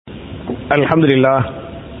அல்ஹம்துலில்லாஹ்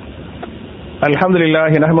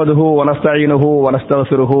நஹ்மதுஹு வ நஸ்தஈனுஹு வ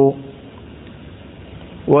நஸ்தக்ஃபிருஹு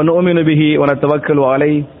வ நு'மினு பிஹி வ நதவக்கலு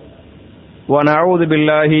அலைஹி வ நஊது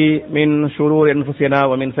பில்லாஹி மின் ஷுரூரி அன்ஃபுஸினா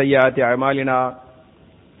வ மின் ஸய்யிஆத்தி அமாலினா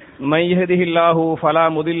மன் யஹ்திஹில்லாஹு ஃபலா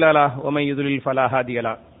முதில்ல லஹு வ மன் யுத்லில் ஃபலா ஹாதிய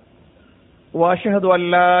லஹு வ அஷ்ஹது அன்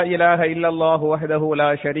லா இலாஹ இல்லல்லாஹு வஹ்தஹு லா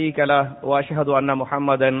ஷரீக லஹு வ அஷ்ஹது அன்ன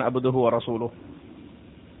முஹம்மதன் அப்துஹு வ ரசூலுஹு.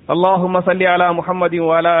 اللهم صل على محمد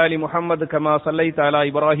وعلى آل محمد كما صليت على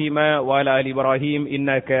إبراهيم وعلى آل إبراهيم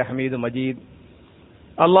إنك حميد مجيد.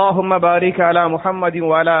 اللهم بارك على محمد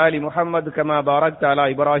وعلى آل محمد كما باركت على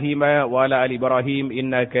إبراهيم وعلى آل إبراهيم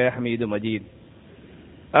إنك حميد مجيد.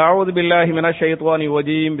 أعوذ بالله من الشيطان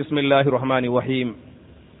الرجيم. بسم الله الرحمن الرحيم.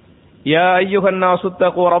 يا أيها الناس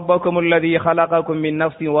اتقوا ربكم الذي خلقكم من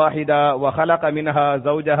نفس واحدة وخلق منها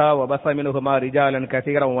زوجها وبث منهما رجالا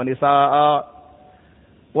كثيرا ونساء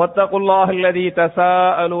واتقوا الله الذي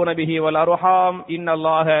تساءلون به والأرحام إن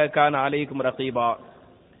الله كان عليكم رقيبا.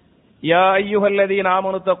 يا أيها الذين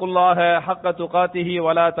آمنوا اتقوا الله حق تقاته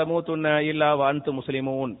ولا تموتن إلا وأنتم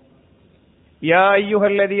مسلمون. يا أيها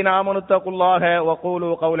الذين آمنوا اتقوا الله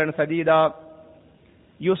وقولوا قولا سديدا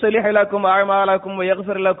يصلح لكم أعمالكم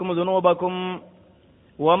ويغفر لكم ذنوبكم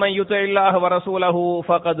ومن يطع الله ورسوله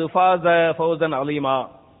فقد فاز فوزا عظيما.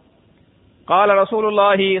 قال رسول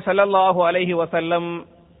الله صلى الله عليه وسلم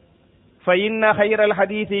فإن خير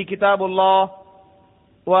الحديث كتاب الله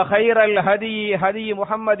وخير الهدي هدي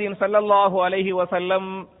محمد صلى الله عليه وسلم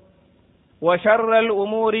وشر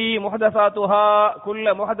الأمور محدثاتها كل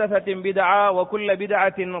محدثة بدعة وكل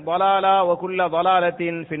بدعة ضلالة وكل ضلالة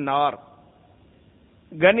في النار.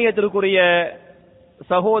 கண்ணியத்திற்குரிய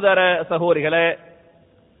சகோதர சகோதரிகளே,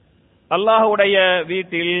 அல்லாஹ்வுடைய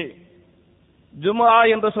வீட்டில் ஜும்ஆ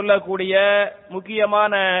என்று சொல்லக்கூடிய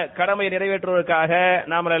முக்கியமான கடமை நிறைவேற்றுவதற்காக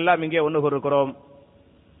நாம் எல்லாம் இங்கே ஒன்று கூறுகிறோம்.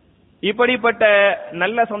 இப்படிப்பட்ட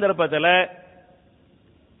நல்ல சந்தர்ப்பத்தில்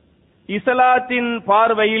இஸ்லாத்தின்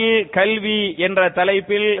பார்வையில் கல்வி என்ற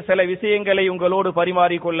தலைப்பில் சில விஷயங்களை உங்களோடு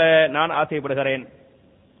பரிமாறிக்கொள்ள நான் ஆசைப்படுகிறேன்.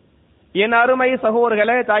 என் அருமை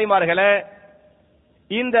சகோதரர்களே, தாய்மார்களே,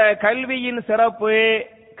 இந்த கல்வியின் சிறப்பு,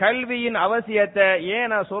 கல்வியின் அவசியத்தை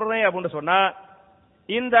ஏன் நான் சொல்றேன் அப்படின்னு சொன்னா,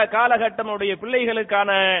 இந்த காலகட்டமுடைய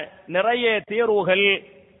பிள்ளைகளுக்கான நிறைய தேர்வுகள்,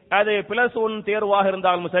 அது +1 தேர்வாக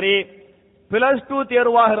இருந்தாலும் சரி, +2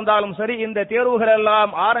 தேர்வாக இருந்தாலும் சரி, இந்த தேர்வுகள்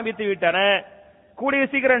எல்லாம் ஆரம்பித்து விட்டன. கூடிய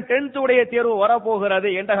சீக்கிரம் 10th உடைய தேர்வு வரப்போகிறது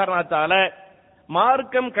என்ற காரணத்தால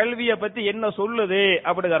மார்க்கம் கல்வியை பத்தி என்ன சொல்லுது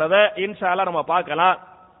அப்படிங்கறத இன்ஷா அல்லாஹ் நம்ம பார்க்கலாம்.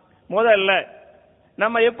 முதல்ல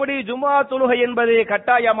நம்ம எப்படி ஜும்ஆ தொழுகை என்பது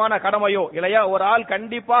கட்டாயமான கடமையோ இல்லையா, ஒரு ஆள்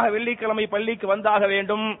கண்டிப்பாக வெள்ளிக்கிழமை பள்ளிக்கு வந்தாக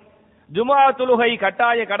வேண்டும், ஜும்ஆ தொழுகை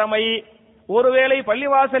கட்டாய கடமை. ஒருவேளை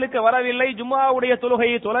பள்ளிவாசலுக்கு வரவில்லை, ஜும்ஆவுடைய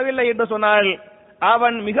தொழுகையை தொழவில்லை என்று சொன்னால்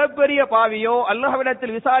அவன் மிகப்பெரிய பாவியோ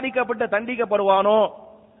அல்லாஹ்விடத்தில் விசாரிக்கப்பட்டு தண்டிக்கப்படுவானோ.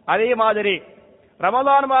 அதே மாதிரி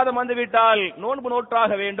ரமலான் மாதம் வந்துவிட்டால் நோன்பு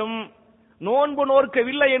நோற்றாக வேண்டும், நோன்பு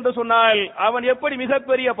நோற்கவில்லை என்று சொன்னால் அவன் எப்படி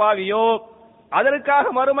மிகப்பெரிய பாவியோ, அதற்காக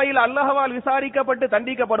மறுமையில் அல்லாஹ்வால் விசாரிக்கப்பட்டு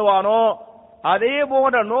தண்டிக்கப்படுவானோ. அதே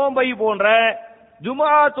போன்ற நோன்பை போன்ற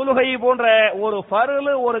ஜும்ஆ தொழுகை போன்ற ஒரு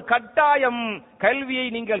ஃபர்லு, ஒரு கட்டாயம் கல்வியை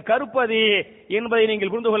நீங்கள் கற்பது என்பதை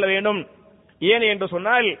நீங்கள் புரிந்து கொள்ள வேண்டும். ஏன் என்று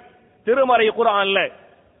சொன்னால், திருமறை குர்ஆன்ல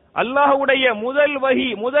அல்லாஹ்வுடைய முதல் வஹி,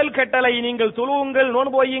 முதல் கட்டளை நீங்கள் தொழுவுங்கள்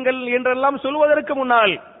நோன்பு வையுங்கள் என்றெல்லாம் சொல்வதற்கு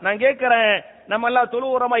முன்னால் நான் கேட்கிறேன், நம்ம எல்லாம்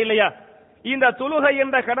தொழுகிறோமா இல்லையா? இந்த தொழுகை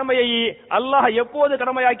என்ற கடமையை அல்லாஹ் எப்போது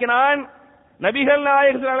கடமையாக்கினான்? நபிகள்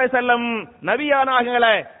நாயகம் ஸல்லல்லாஹு அலைஹி வஸல்லம்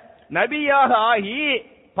நபியானாங்களே, நபியாக ஆகி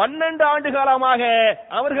 12 ஆண்டு காலமாக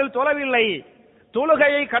அவர்கள் தொழவில்லை.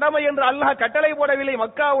 தொழுகையை கடமை என்று அல்லாஹ் கட்டளை போடவில்லை.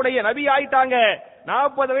 மக்காவுடைய நபி ஆயிட்டாங்க,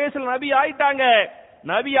 40 வயசுல நபி ஆயிட்டாங்க.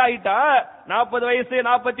 நபி ஆயிட்டா 40 வயசு,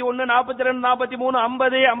 41, 42, 43,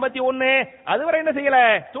 50, 51, அதுவரை என்ன செய்யல?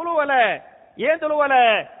 தொழுவல. ஏன் தொழுவல?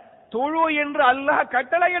 தொழு என்று அல்லாஹ்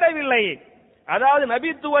கட்டளையிடவில்லை. அதாவது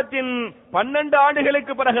நபித்துவத்தின் 12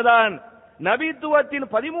 ஆண்டுகளுக்கு பிறகுதான், நபித்துவத்தின்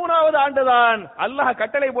 13வது ஆண்டுதான் அல்லாஹ்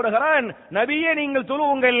கட்டளை போடுகிறான், நபியே நீங்கள்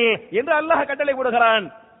தொழுவுங்கள் என்று அல்லாஹ் கட்டளை போடுகிறான்.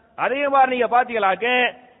 அதே மாதிரி நீங்க பாத்தீங்களாக்க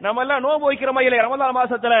நம்ம எல்லாம் நோன்பு வைக்கிறோமா இல்லையா ரமலான்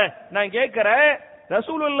மாசத்துல? நான் கேட்கிறேன்,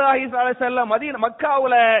 ரசூலுல்லாஹி ஸல்லல்லாஹு அலைஹி வஸல்லம்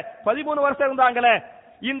மக்காவுல 13 வருஷம் இருந்தாங்களே,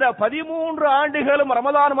 இந்த 13 ஆண்டுகளும்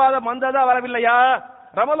ரமலான் மாதம் வந்ததா வரவில்லையா?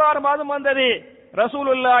 ரமலான் மாதம் வந்தது.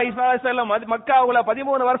 ரசூலுல்லாஹி ஸல்லல்லாஹு அலைஹி வஸல்லம் மக்காவுல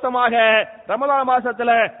 13 வருஷமாக ரமலான்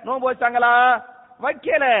மாசத்துல நோன்பு வச்சாங்களா?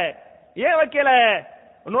 வைக்கல. ஏன் வைக்கல?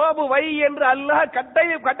 நோன்பு வை என்று அல்லாஹ்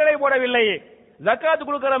கட்டளை போடவில்லை. ஜகாத்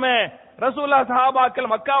கொடுக்கிறோமே, ரசூலுல்லாஹ்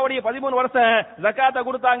சஹாபாக்கள் மக்காவுடைய 13 வருஷம் ஜகாத்தை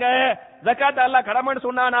கொடுத்தாங்க. ஜகாத் அல்லாஹ் கடமைன்னு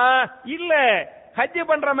சொன்னானா? இல்ல. ஹஜ்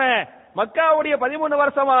பண்றோமே, மக்காவுடைய 13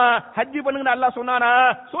 வருஷமா ஹஜ் பண்ணுங்க அல்லாஹ் சொன்னானா?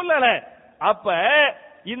 சொல்லல. அப்ப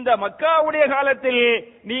இந்த மக்காவுடைய காலத்தில்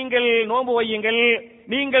நீங்கள் நோன்பு வையுங்கள்,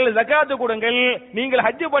 நீங்கள் ஜகாத்து கொடுங்கள், நீங்கள்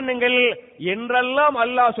ஹஜ் பண்ணுங்கள் என்றெல்லாம்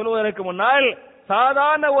அல்லாஹ் சொல்வதற்கு முன்னால்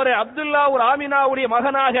சாதாரண ஒரு அப்துல்லா ஒரு ஆமினாவுடைய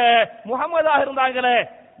மகனாக முகமதாக இருந்தாங்களே,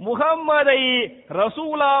 முகம்மதை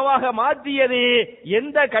ரசூலாவாக மாற்றியது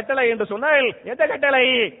எந்த கட்டளை என்று சொன்னால், எந்த கட்டளை?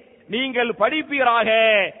 நீங்கள் படிப்பீராக,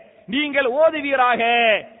 நீங்கள் ஓதுவீராக,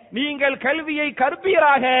 நீங்கள் கல்வியை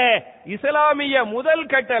கற்பீராக. இஸ்லாமிய முதல்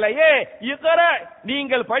கட்டளையே இக்ர,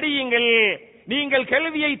 நீங்கள் படியுங்கள், நீங்கள்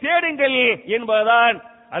கல்வியை தேடுங்கள் என்பதுதான்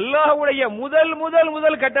அல்லாஹ்வுடைய முதல் முதல்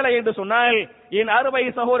முதல் கட்டளை என்று சொன்னால், என் அருமை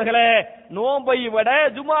சகோதரர்களே, நோன்பை விட,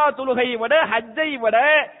 ஜுமா தொழுகை விட, ஹஜ்ஜை விட,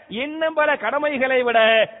 இன்னும் பல கடமைகளை விட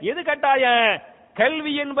எது கட்டாயம்?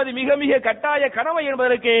 கல்வி என்பது மிக மிக கட்டாய கடமை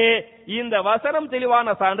என்பதற்கு இந்த வசனம்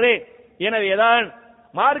தெளிவான சான்று. எனவேதான்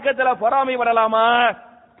மார்க்கத்தில் பொறாமை விடலாமா?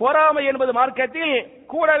 பொறாமை என்பது மார்க்கத்தில்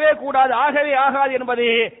கூடவே கூடாது, ஆகவே ஆகாது என்பது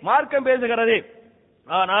மார்க்கம் பேசுகிறது.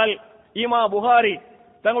 ஆனால் இமாம் புகாரி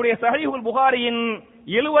தங்களுடைய சஹீஹுல் புகாரியின்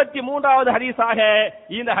 73வது ஹதீஸாக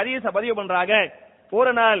இந்த ஹதீஸை பதிவு பண்றாங்க.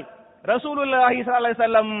 ஒரு நாள் ரசூலுல்லாஹி ஸல்லல்லாஹு அலைஹி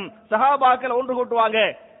வஸல்லம் சஹாபாக்கள் ஒன்று கூட்டுவாங்க.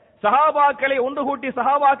 சஹாபாக்களை ஒன்று கூட்டி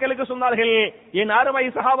சஹாபாக்களுக்கு சொன்னார்கள், என் அருமை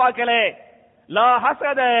சஹாபாக்களே, லா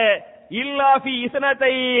ஹஸத இல்லா ஃபீ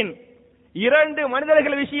இஸ்னத்தைன், இரண்டு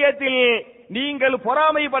மனிதர்கள் விஷயத்தில் நீங்கள்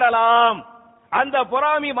பொறாமைப்படலாம். அந்த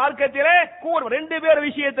பொறாமை மார்க்கத்திலே கூடும். ரெண்டு பேர்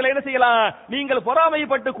விஷயத்தில் என்ன செய்யலாம்? நீங்கள்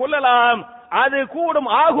பொறாமைப்பட்டு கொள்ளலாம், அது கூடும்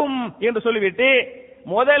ஆகும் என்று சொல்லிவிட்டு,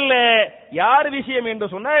 முதல்ல யார் விஷயம் என்று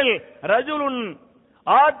சொன்னால், ரஜுலுன்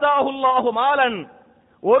ஆத்தாஹுல்லாஹு மாலன்,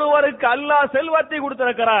 ஒருவருக்கு அல்லாஹ் செல்வத்தை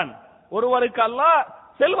கொடுத்திருக்கிறான், ஒருவருக்கு அல்லாஹ்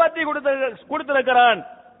செல்வத்தை கொடுத்திருக்கிறான்.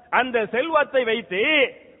 அந்த செல்வத்தை வைத்து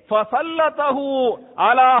ஃபஸல்லதஹு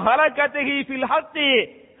அலா ஹரகதிஹி ஃபில் ஹக்கி,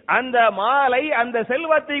 அந்த மாலை அந்த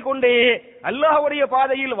செல்வத்தை கொண்டு அல்லாஹ்வுடைய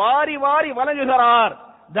பாதையில் வாரி வாரி வழங்குகிறார்,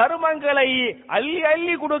 தர்மங்களை அள்ளி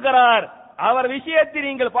அள்ளி கொடுக்கிறார். அவர் விஷயத்தை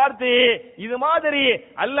நீங்கள் பார்த்து, இது மாதிரி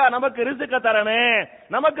அல்லாஹ் நமக்கு ரிஸ்க தரனே,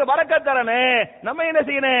 நமக்கு பரக்கத் தரனே, நம்ம என்ன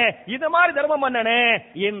செய்யணும், இது மாதிரி தர்மம் பண்ணனே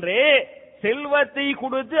என்று செல்வத்தை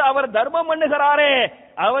கொடுத்து அவர் தர்மம் பண்ணுகிறாரே,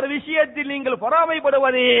 அவர் விஷயத்தில் நீங்கள்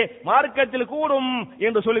பொறாமைப்படுவது மார்க்கத்தில் கூடும்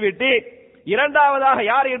என்று சொல்லிவிட்டு, இரண்டாவதாக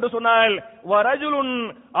யார் என்று சொன்னால், வரஜுலுன்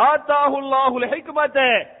ஆத்தாஹுல்லாஹுல் ஹிக்மத,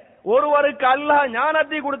 ஒருவருக்கு அல்லாஹ்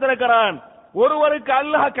ஞானத்தை கொடுத்திருக்கிறான், ஒருவருக்கு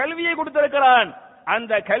அல்லாஹ் கல்வியை கொடுத்திருக்கிறான்.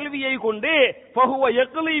 அந்த கல்வியை கொண்டு ஃபஹுவ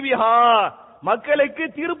யக்லி பிஹா, மக்களுக்கு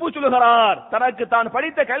தீர்ப்பு சொல்கிறார். தனக்கு தான்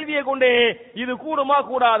படித்த கல்வியை கொண்டு இது கூடுமா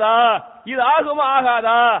கூடாதா, இது ஆகுமா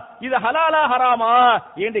ஆகாதா, இது ஹலாலா ஹராமா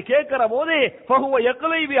என்று கேட்கிற போது ஃபஹுவ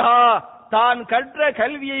யக்லி பிஹா, தான் கற்ற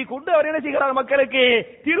கல்வியை கொண்டு அவர் என்ன செய்கிறார்? மக்களுக்கு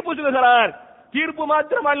தீர்ப்பு சொல்கிறார். தீர்ப்பு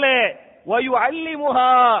மாத்திரமல்ல, வயுஅல்லிமுஹா,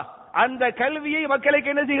 அந்த கல்வியை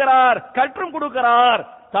மக்களுக்கு என்ன செய்கிறார்? கற்றும் கொடுக்கிறார்.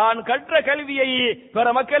 தான் கற்ற கல்வியை பிற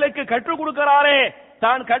மக்களுக்கு கற்றுக் கொடுக்கிறாரே,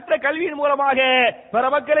 தான் கற்ற கல்வியின் மூலமாக பிற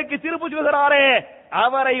மக்களுக்கு தீர்ப்பு சொல்கிறாரே,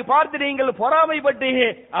 அவரை பார்த்து நீங்கள் பொறாமைப்பட்டு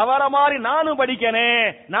அவரை மாதிரி நானும் படிக்கனே,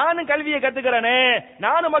 நானும் கல்வியை கத்துக்கிறனே,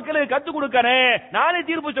 நானும் மக்களுக்கு கத்துக் கொடுக்கனே, நானே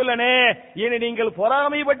தீர்ப்பு சொல்லனே என நீங்கள்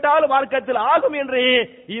பொறாமைப்பட்டால் மார்க்கத்தில் ஆகும் என்று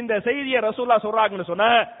இந்த செய்தியை ரசூலுல்லாஹ் சொல்றாங்கன்னு சொன்ன.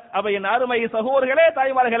 அப்ப என் அருமை சகோதரர்களே,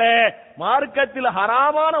 தாய்மார்களே, மார்க்கத்தில்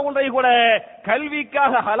ஹராமான ஒன்றை கூட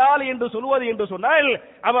கல்விக்காக ஹலால் என்று சொல்வது என்று சொன்னால்,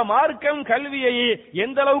 அவ மார்க்கம் கல்வியை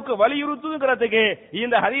எந்த அளவுக்கு வலியுறுத்துங்கிறதுக்கு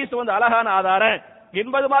இந்த ஹதீஸ் அழகான ஆதாரம்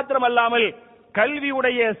என்பது மாத்திரமல்லாமல்,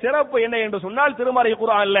 கல்வியுடைய சிறப்பு என்ன என்று சொன்னால், திருமறை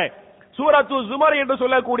குர்ஆன்ல சூரத்து ஜுமர் என்று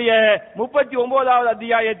சொல்லக்கூடிய 39வது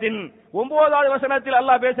அத்தியாயத்தின் 9வது வசனத்தில்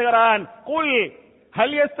அல்லாஹ் பேசுகிறான், குல்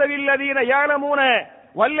ஹல் யஸ்தவில் லதீன யஅலமூன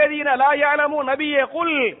வல்லதீன லா யஅலமூன், நபியே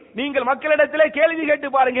குல், நீங்கள் மக்களிடத்திலே கேள்வி கேட்டு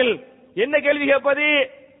பாருங்கள். என்ன கேள்வி கேட்பது?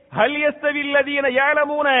 ஹல் யஸ்தவில் லதீன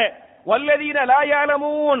யஅலமூன வல்லதீன லா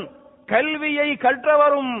யஅலமூன், கல்வியை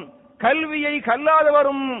கற்றவரும் கல்வியை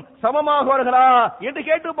கல்லாதவரும் சமமாகவர்களா என்று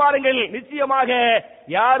கேட்டு பாருங்கள். நிச்சயமாக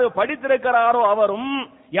யாரு படித்திருக்கிறாரோ அவரும்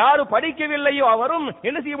யாரு படிக்கவில்லையோ அவரும்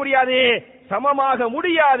என்ன செய்ய முடியாது? சமமாக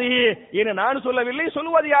முடியாது என்று நான் சொல்லவில்லை,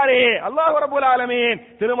 சொல்வது யாரு? அல்லாஹ் ரப்பல் ஆலமீன்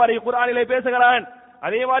திருமறை குர்ஆனிலே பேசுகிறான்.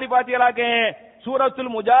 அதே மாதிரி பாத்தீங்களாக்க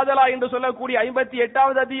சூரத்துல் முஜாதலா என்று சொல்லக்கூடிய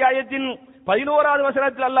 58வது அத்தியாயத்தின் 11வது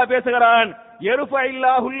வசனத்தில் அல்லாஹ் பேசுகிறான்,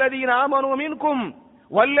 யர்ஃபஇல்லாஹு அல்லதீன ஆமனூ மின்கும்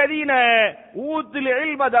வல்லதீன ஊத்துல்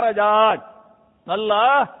இல்ம தரஜாத்,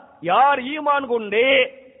 அல்லாஹ் யார் ஈமான் கொண்டு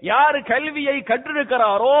யார் கல்வியை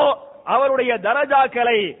கற்றிருக்கிறாரோ அவருடைய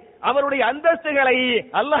தரஜாக்களை, அவருடைய அந்தஸ்துகளை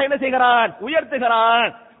அல்லாஹ் என்ன செய்கிறான்?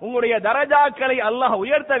 உயர்த்துகிறான். உங்களுடைய தரஜாக்களை அல்லாஹ்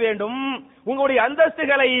உயர்த்த வேண்டும், உங்களுடைய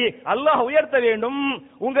அந்தஸ்துகளை அல்லாஹ் உயர்த்த வேண்டும்,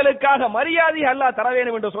 உங்களுக்காக மரியாதை அல்லாஹ் தர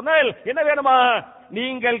வேண்டும் என்று சொன்னால் என்ன வேணுமா?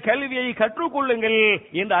 நீங்கள் கல்வியை கற்றுக்கொள்ளுங்கள்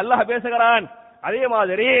என்று அல்லாஹ் பேசுகிறான். அதே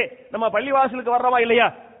மாதிரி நம்ம பள்ளிவாசலுக்கு வர்றோமா இல்லையா?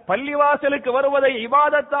 பள்ளிவாசலுக்கு வருவதை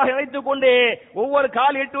இபாதத்தாக நினைத்துக் கொண்டு ஒவ்வொரு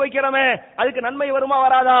கால் எட்டு வைக்கிறோமே, அதுக்கு நன்மை வருமா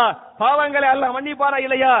வராதா? பாவங்களை அல்லாஹ் மன்னிப்பாரா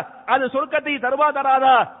இல்லையா? அது சொர்க்கத்தை தருவா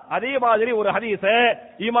தராதா? அதே மாதிரி ஒரு ஹதீஸ்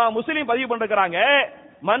இமாம் முஸ்லிம் பதிவு பண்ணிருக்காங்க.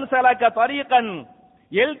 மன் சலக தரீகன்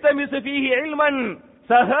யல்தமிசு ஃபீஹி இல்மன்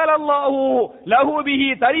சஹலல்லாஹு லஹு பிஹி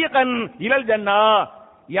தரீகன் இலல் ஜன்னah.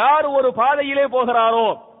 யார் ஒரு பாதையிலே போகிறாரோ,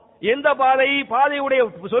 எந்த பாதையுடைய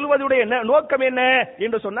சொல்வதுடைய நோக்கம் என்ன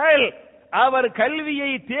என்று சொன்னால், அவர்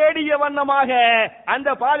கல்வியை தேடிய வண்ணமாக அந்த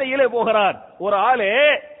பாதையிலே போகிறார். ஒரு ஆளு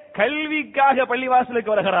கல்விக்காக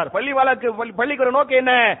பள்ளிவாசலுக்கு வருகிறார். பள்ளிக்கு நோக்கம்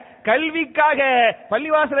என்ன? கல்விக்காக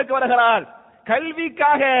பள்ளிவாசலுக்கு வருகிறார்.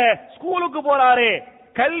 கல்விக்காக ஸ்கூலுக்கு போறாரு,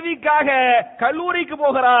 கல்விக்காக கல்லூரிக்கு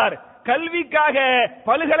போகிறார், கல்விக்காக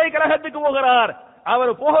பல்கலைக்கழகத்துக்கு போகிறார்.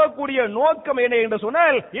 அவர் போகக்கூடிய நோக்கம் என்ன என்று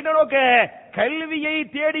சொன்னால், என்ன நோக்கம்? கல்வியை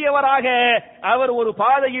தேடியவராக அவர் ஒரு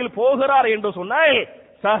பாதையில் போகிறார் என்று சொன்னால்,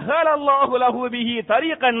 சஹலல்லாஹு லஹு பிஹி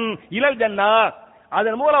தரீகன் இலல் ஜன்னah.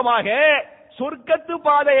 அதன் மூலமாக சொர்க்கத்து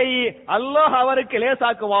பாதையை அல்லாஹ் அவருக்கு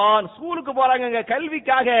லேசாக்குவான். ஸ்கூலுக்கு போறாங்க,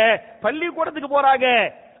 கல்விக்காக பள்ளிக்கூடத்துக்கு போறாங்க,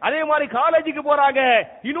 அதே மாதிரி காலேஜுக்கு போறாங்க,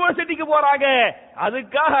 யூனிவர்சிட்டிக்கு போறாங்க.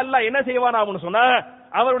 அதுக்காக அல்லாஹ் என்ன செய்வான் அப்படின்னு சொன்னா,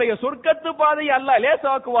 அவருடைய சொர்க்கத்து பாதையை அல்லாஹ்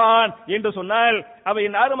லேசாக்குவான் என்று சொன்னால்,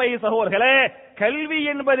 அவையின் அருமை சகோதரர்களே, கல்வி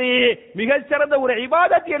என்பது மிகச்சிறந்த ஒரு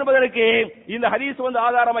இபாதத் என்பதற்கு இந்த ஹதீஸ்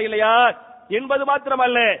ஆதாரமா இல்லையா என்பது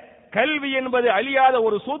மாத்திரமல்ல, கல்வி என்பது அழியாத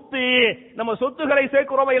ஒரு சொத்து. நம்ம சொத்துக்களை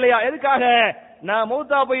சேர்க்கிறோமா இல்லையா? எதுக்காக? நான்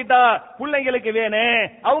மௌத்தா போயிட்டா பிள்ளைங்களுக்கு வேணும்,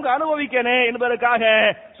 அவங்க அனுபவிக்கணும் என்பதற்காக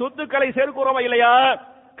சொத்துக்களை சேர்க்கிறோமா இல்லையா?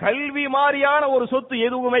 கல்வி மாதிரியான ஒரு சொத்து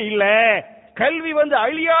எதுவுமே இல்ல. கல்வி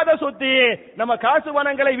அழியாத சொத்து. நம்ம காசு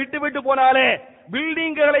பணங்களை விட்டு விட்டு போனாலே,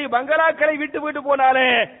 பில்டிங்களை பங்களாக்களை விட்டு விட்டு போனாலே,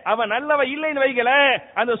 அவன் நல்லவ இல்லைன்னு வைக்கல,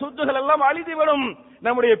 அந்த சொத்துகள் எல்லாம் அழிந்துவிடும்.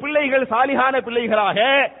 நம்முடைய பிள்ளைகள் சாலிகான பிள்ளைகளாக,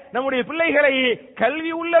 நம்முடைய பிள்ளைகளை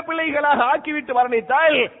கல்வி உள்ள பிள்ளைகளாக ஆக்கிவிட்டு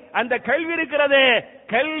மரணித்தால், அந்த கல்வி இருக்கிறது,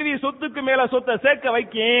 கல்வி சொத்துக்கு மேல சொத்தை சேர்க்க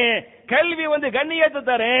வைக்கும். கல்வி கண்ணியத்தை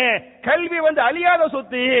தரும். கல்வி அழியாத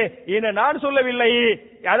சொத்து என்று நான் சொல்லவில்லை.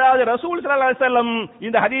 அதாவது ரசூல் ஸல்லல்லாஹு அலைஹி வஸல்லம்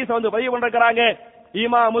இந்த ஹதீஸ் பதிவு பண்றாங்க.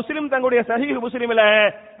 இமாம் முஸ்லிம் தங்களுடைய சஹீஹ் முஸ்லிம்ல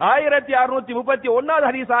 1631வது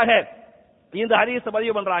ஹதீஸாக இந்த ஹதீஸ்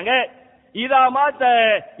பதிவு பண்றாங்க. இதா மாத்த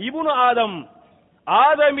இப்னு ஆதம்,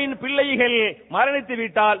 ஆதமின் பிள்ளைகள் மரணித்து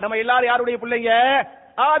விட்டால், நம்ம எல்லாரும் யாருடைய பிள்ளைங்க?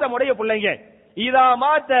 ஆதமுடைய பிள்ளைங்க. இதா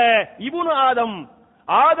மாத்த இப்னு ஆதம்,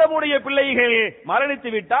 ஆதமுடைய பிள்ளைகள் மரணித்து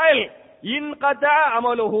விட்டால், இன்கதா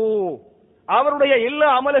அமலுஹு, அவருடைய எல்லா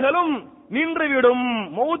அமல்களும் நின்றுவிடும்.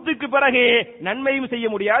 மௌத்துக்கு பிறகு நன்மையும் செய்ய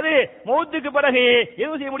முடியாது, மௌத்துக்கு பிறகு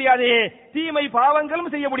எதுவும் செய்ய முடியாது, தீமை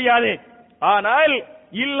பாவங்களும் செய்ய முடியாது. ஆனால்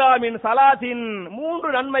இல்லா மின் சலாத்தின், 3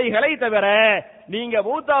 நன்மைகளை தவிர, நீங்க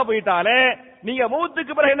மௌத்தா போயிட்டாலே, நீங்க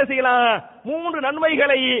மௌத்துக்கு பிறகு என்ன செய்யலாம்? 3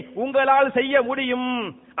 நன்மைகளை உங்களால் செய்ய முடியும்.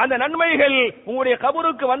 அந்த நன்மைகள் உங்களுடைய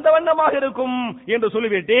கபருக்கு வந்த வண்ணமாக இருக்கும் என்று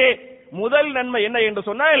சொல்லிவிட்டு, முதல் நன்மை என்ன என்று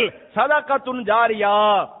சொன்னால், சதகத்துன் ஜாரியா,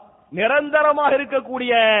 நிரந்தரமாக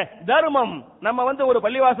இருக்கக்கூடிய தர்மம். நம்ம ஒரு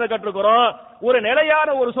பள்ளிவாசல் கட்டிருக்கிறோம், ஒரு நிலையான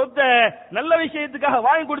ஒரு சொத்தை நல்ல விஷயத்துக்காக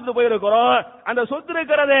வாங்கி கொடுத்து போயிருக்கிறோம். அந்த சொத்து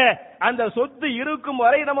இருக்கிறது, அந்த சொத்து இருக்கும்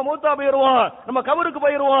வரை நம்ம மூத்தா போயிருவோம், நம்ம கபருக்கு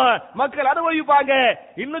போயிருவோம், மக்கள் அனுபவிப்பாங்க.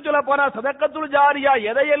 இன்னும் சொல்ல போனா சதக்கத்துல் ஜாரியா,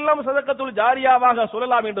 எதையெல்லாம் சதக்கத்துல் ஜாரியாவாக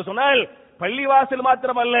சொல்லலாம் என்று சொன்னால், பள்ளிவாசல்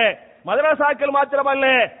மாத்திரமல்ல, மதரசாக்கள் மாத்திரமல்ல,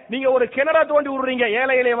 நீங்க ஒரு கிணற தோண்டி விடுறீங்க,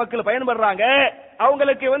 ஏழை எளிய மக்கள் பயன்படுறாங்க,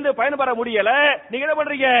 அவங்களுக்கு பயன்பெற முடியல, நீங்க என்ன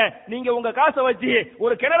பண்றீங்க? நீங்க உங்க காசை வச்சு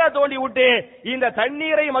ஒரு கிணற தோண்டி விட்டு, இந்த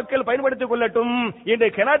தண்ணீரை மக்கள் பயன்படுத்திக் கொள்ளட்டும் என்று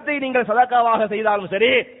கிணத்தை நீங்கள் சதக்காவாக செய்தாலும்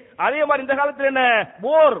சரி. அதே மாதிரி இந்த காலத்தில் என்ன,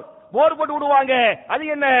 போர் போட்டு விடுவாங்க, அது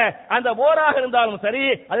என்ன, அந்த போராக இருந்தாலும் சரி,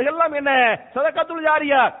 அதுக்கெல்லாம் என்ன, சதக்கத்துல்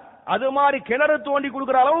ஜாரியா. அது மாதிரி கிணறு தோண்டி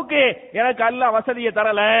கொடுக்கிற அளவுக்கு எனக்கு அல்லாஹ் வசதியை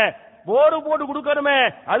தரல, போரு போட்டு கொடுக்கணுமே,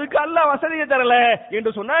 அதுக்கு அல்லாஹ் வசதியை தரல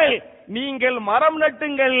என்று சொன்னால், நீங்கள் மரம்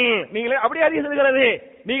நட்டுங்கள். நீங்கள் அப்படியே அதிகம் சொல்கிறது,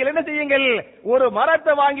 நீங்கள் என்ன செய்யுங்கள்? ஒரு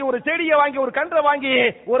மரத்தை வாங்கி, ஒரு செடியை வாங்கி, ஒரு கன்றை வாங்கி,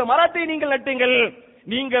 ஒரு மரத்தை நீங்கள் நட்டுங்கள்.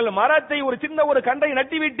 நீங்கள் மரத்தை, ஒரு சின்ன ஒரு கன்றை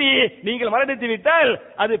நட்டிவிட்டு நீங்கள் மரணித்து விட்டால்,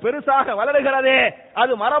 அது பெருசாக வளருகிறது,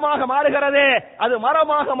 அது மரமாக மாறுகிறது. அது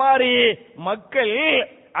மரமாக மாறி மக்கள்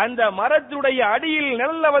அந்த மரத்துடைய அடியில்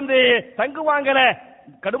நிழல்ல தங்குவாங்கல,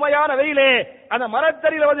 கடுமையான வெயிலே அந்த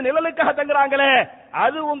மரத்தடியில நிழலுக்காக தங்குறாங்களே,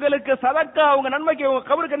 அது உங்களுக்கு சதக்கா, உங்க நன்மைக்கு, உங்க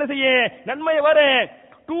கபருக்கு என்ன செய்ய நன்மை வரும்.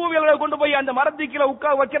 2 வீலரை கொண்டு போய் அந்த மரத்துக்குள்ள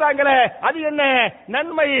உட்கார வைக்கிறாங்களே, அது என்ன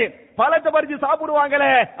நன்மை. பழத்தை பறிச்சு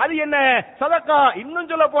சாப்பிடுவாங்களே, அது என்ன சதக்கா. இன்னும்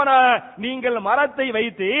சொல்ல போனா, நீங்கள் மரத்தை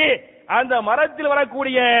வைத்து அந்த மரத்தில்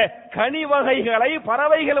வரக்கூடிய கனி வகைகளை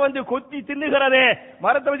பறவைகள் கொத்தி தின்னுகிறது.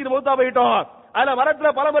 மரத்தை வச்சு மௌத்தா போயிட்டோம், அதுல மரத்துல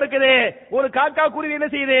பழம் இருக்குது, ஒரு காக்கா குருவி என்ன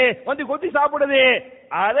செய்யுது, வந்து கொத்தி சாப்பிடுது,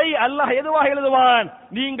 அதை அல்லாஹ் எதுவாக எழுதுவான்,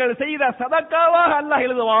 நீங்கள் செய்த சதக்காவாக அல்லாஹ்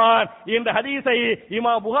எழுதுவான் என்ற ஹதீஸை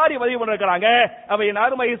இமாம் புகாரி பதிவு பண்ணிருக்கிறாங்க. அவை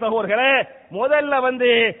அருமை சகோதரர்களே, முதல்ல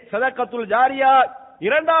சதக்கத்துல் ஜாரியா,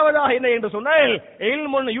 இரண்டாவதாக என்ன என்று சொன்னால்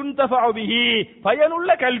இல்முன் யுன்தஃபஉ பிஹி,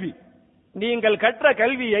 பயனுள்ள கல்வி. நீங்கள் கற்ற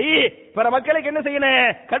கல்வியை பிற மக்களுக்கு என்ன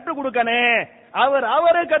செய்யணும், கற்றுக் கொடுக்கணும்.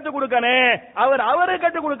 அவரு கற்றுக் கொடுக்கணும், அவரு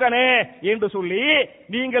கற்றுக் கொடுக்கணும் என்று சொல்லி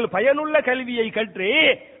நீங்கள் பயனுள்ள கல்வியை கற்று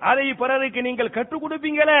அதை பிறருக்கு நீங்கள் கற்றுக்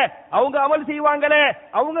கொடுப்பீங்களே, அவங்க அமல் செய்வாங்களே,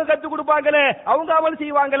 அவங்க கற்றுக் கொடுப்பாங்களே, அவங்க அமல்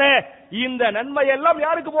செய்வாங்களே, இந்த நன்மை எல்லாம்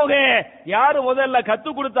யாருக்கு போக, யாரு முதல்ல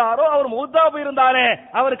கற்றுக் கொடுத்தாரோ அவர் மௌத்தா போயிருந்தாலே,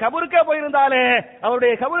 அவர் கபருக்கே போயிருந்தாலே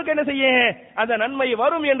அவருடைய கபருக்கு என்ன செய்ய அந்த நன்மை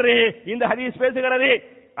வரும் என்று இந்த ஹதீஸ் பேசுகிறது.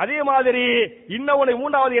 அதே மாதிரி இன்னொன்னு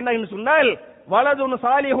மூன்றாவது என்ன சொன்னால், வலதுன்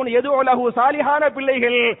சாலிஹுன் யதுஉ லஹு, சாலிஹான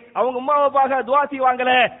பிள்ளைகள் அவங்க அம்மா அப்பாக துஆ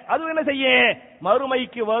செய்வாங்களே, அது என்ன செய்ய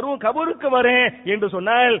மறுமைக்கு வரும், கபருக்கு வரும் என்று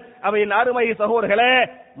சொன்னால், அவை அருமை சகோதரர்களே,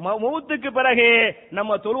 மௌத்துக்கு பிறகு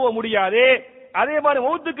நம்ம தொழுவ முடியாது, அதே மாதிரி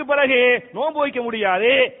மௌத்துக்கு பிறகு நோன்பு வைக்க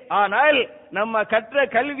முடியாது. ஆனால் நம்ம கற்ற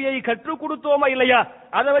கல்வியை கற்றுக் கொடுத்தோமா இல்லையா,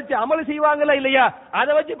 அதை வச்சு அமல் செய்வாங்களா இல்லையா,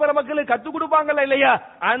 அதை வச்சு பிற மக்களுக்கு கற்றுக் கொடுப்பாங்களா இல்லையா,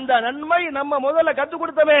 அந்த நன்மை நம்ம முதல்ல கற்றுக்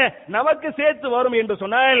கொடுத்தவே நமக்கு சேர்த்து வரும் என்று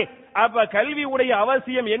சொன்னால், அப்ப கல்வியுடைய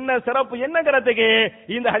அவசியம் என்ன, சிறப்பு என்னங்கிறதுக்கு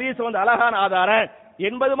இந்த ஹதீஸ் அழகான ஆதாரம்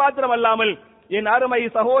என்பது மாத்திரமல்லாமல், என் அருமை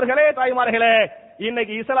சகோதரர்களே, தாய்மார்களே,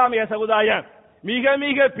 இன்னைக்கு இஸ்லாமிய சமுதாயம் மிக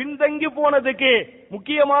மிக பின்தங்கி போனதுக்கு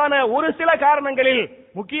முக்கியமான ஒரு சில காரணங்களில்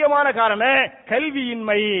முக்கியமான காரணம்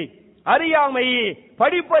கல்வியின்மை, அறியாமை,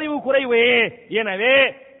 படிப்பறிவு குறைவு. எனவே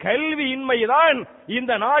கல்வியின்மைதான்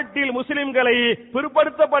இந்த நாட்டில் முஸ்லிம்களை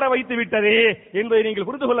பிற்படுத்தப்பட வைத்து விட்டது என்பதை நீங்கள்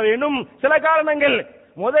புரிந்து கொள்ள வேண்டும். சில காரணங்கள்,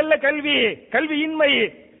 முதல்ல கல்வியின்மை,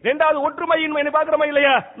 இரண்டாவது ஒற்றுமையின்மை. பாக்குறோமா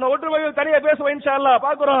இல்லையா, ஒற்றுமை தனியா பேசுவோம் இன்ஷா அல்லாஹ்,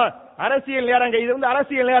 பாக்குறோம். அரசியல் நேரங்க, இது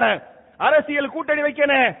அரசியல் நேரம், அரசியல் கூட்டணி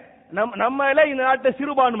வைக்கணும். நம்ம இந்த நாட்டு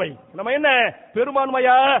சிறுபான்மை, நம்ம என்ன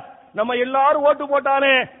பெரும்பான்மையா, நம்ம எல்லாரும் ஓட்டு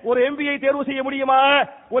போட்டானே ஒரு எம்பியை தேர்வு செய்ய முடியுமா,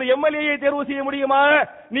 ஒரு எம்எல்ஏ தேர்வு செய்ய முடியுமா,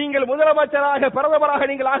 நீங்கள் முதலமைச்சராக பிரதமராக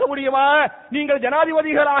நீங்கள் ஆக முடியுமா, நீங்கள்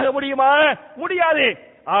ஜனாதிபதிகள் ஆக முடியுமா, முடியாது.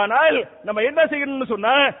 ஆனால் நம்ம என்ன செய்யணும்னு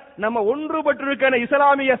சொன்னா, நம்ம ஒன்றுபட்டிருக்கிற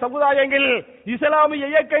இஸ்லாமிய சமுதாயங்கள்,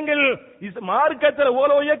 இஸ்லாமிய இயக்கங்கள், மார்க்கத்தில்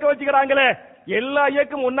ஓலோ இயக்கம் வச்சுக்கிறாங்களே, எல்லா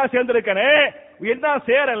இயக்கம் ஒன்னா சேர்ந்திருக்கணும், என்ன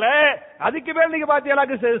சேரல, அதுக்கு மேல நீங்க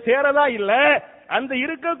பாத்தீங்கன்னா சேரதா இல்ல, அந்த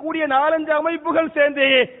இருக்கக்கூடிய 4-5 அமைப்புகள் சேர்ந்து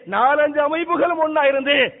 4-5 அமைப்புகளும் ஒன்னா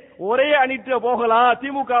இருந்து ஒரே அணிட்டு போகலாம்,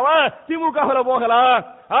 திமுக போகலாம்,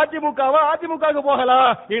 அதிமுக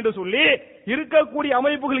போகலாம் என்று சொல்லி இருக்கக்கூடிய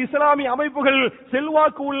அமைப்புகள், இஸ்லாமிய அமைப்புகள்,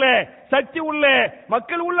 செல்வாக்கு உள்ள, சக்தி உள்ள,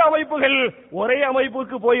 மக்கள் உள்ள அமைப்புகள் ஒரே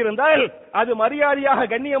அமைப்புக்கு போயிருந்தால் அது மரியாதையாக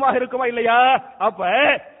கண்ணியமாக இருக்குமா இல்லையா? அப்ப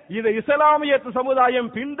இது இஸ்லாமிய சமுதாயம்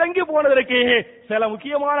பின்தங்கி போனதற்கு சில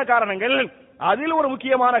முக்கியமான காரணங்கள். அதில் ஒரு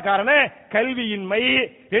முக்கியமான காரணம் கல்வியின்மை,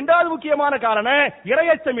 இரண்டாவது முக்கியமான காரணம்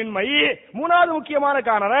இறையச்சமின்மை, மூணாவது முக்கியமான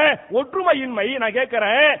காரணம் ஒற்றுமையின்மை. நான்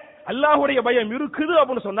கேட்கிறேன், அல்லாஹ்வுடைய பயம் இருக்குது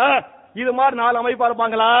அப்படின்னு சொன்னா இது மாதிரி 4 அமைப்பா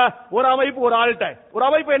இருப்பாங்களா? ஒரு அமைப்பு ஒரு ஆள்கிட்ட, ஒரு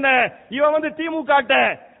அமைப்பு என்ன, இவன் திமுக,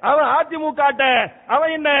 அவன் அதிமுக,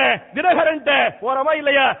 அவன் என்ன தினகரன் போறமா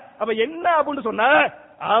இல்லையா? அப்ப என்ன அப்படின்னு சொன்னா,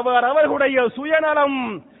 அவர்களுடைய சுயநலம்,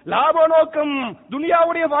 லாப நோக்கம்,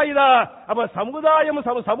 துனியாவுடைய வாயுதா. அப்ப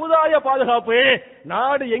சமுதாய பாதுகாப்பு,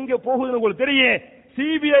 நாடு எங்க போகுதுன்னு உங்களுக்கு தெரியும்.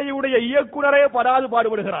 சிபிஐ உடைய இயக்குனரே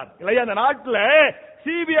பாடுபடுகிறார் இல்லையா? அந்த நாட்டுல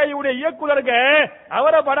சிபிஐ உடைய இயக்குனருக்கு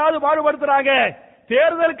அவரை பாடுபடுத்துறாங்க.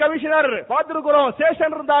 தேர்தல் கமிஷனர் பார்த்திருக்கிறோம்,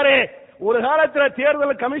 சேஷன் இருந்தாரு. ஒரு காலத்தில்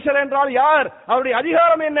தேர்தல் கமிஷனர் என்றால் யார், அவருடைய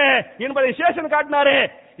அதிகாரம் என்ன என்பதை சேஷன் காட்டினாரு.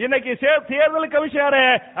 இன்னைக்கு தேர்தல் கமிஷனர்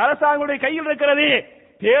அரசாங்கத்துடைய கையில் இருக்கிறது.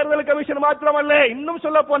 தேர்தல் கமிஷன் மாத்திரமல்ல, இன்னும்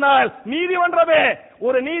சொல்ல போனால் நீதிமன்றமே,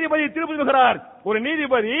 ஒரு நீதிபதி தீர்ப்பு சொல்கிறார். ஒரு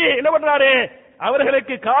நீதிபதி என்ன பண்றாரு,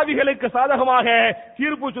 அவர்களுக்கு காவிகளுக்கு சாதகமாக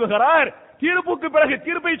தீர்ப்பு சொல்கிறார். தீர்ப்புக்கு பிறகு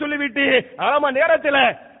தீர்ப்பை சொல்லிவிட்டு ஆமா நேரத்தில்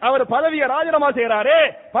அவர் பதவியை ராஜினாமா செய்யறாரு.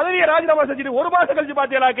 பதவியை ராஜினாமா செஞ்சுட்டு 1 மாசம் கழிச்சு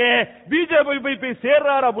பாத்தீங்களாக்கு பிஜேபி போய்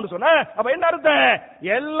சேர்றாரு அப்படின்னு சொன்ன, அப்ப என்ன அர்த்தம்,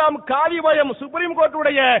 எல்லாம் காவி பயம். சுப்ரீம்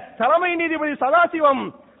கோர்ட்டுடைய தலைமை நீதிபதி சதாசிவம்,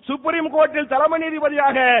 சுப்ரீம் கோர்ட்டில் தலைமை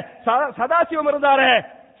நீதிபதியாக சதாசிவம் இருந்தாரு.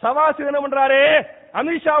 சதாசிவம் என்ன பண்றாரு,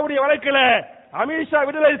 அமித்ஷாவுடைய வழக்குல அமித்ஷா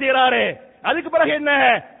விடுதலை செய்யறாரு. அதுக்கு பிறகு என்ன,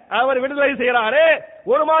 அவர் விடுதலை செய்யறாரு.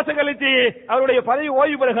 1 மாசம் கழித்து அவருடைய பதவி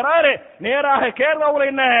ஓய்வு பெறுகிறார். நேராக கேரளாவில்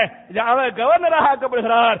என்ன அவர் கவர்னராக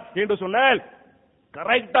ஆக்கப்படுகிறார் என்று சொன்னால்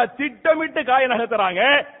கரெக்டா திட்டமிட்டு காய நகர்த்துறாங்க.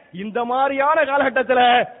 இந்த மாதிரியான காலகட்டத்தில்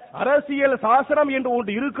அரசியல் சாசனம் என்று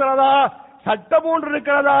ஒன்று இருக்கிறதா, சட்டம் ஒன்று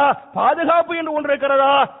இருக்கிறதா, பாதுகாப்பு என்று ஒன்று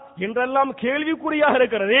இருக்கிறதா என்றெல்லாம் கேள்விக்குறியாக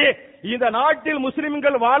இருக்கிறது. இந்த நாட்டில்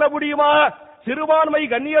முஸ்லிம்கள் வாழ முடியுமா, சிறுபான்மை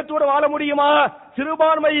கண்ணியத்தோடு வாழ முடியுமா,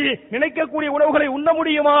 சிறுபான்மை நினைக்கக்கூடிய உணவுகளை உண்ண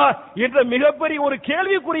முடியுமா என்ற மிகப்பெரிய ஒரு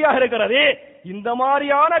கேள்விக்குறியாக இருக்கிறது. இந்த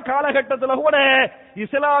மாதிரியான காலகட்டத்தில் கூட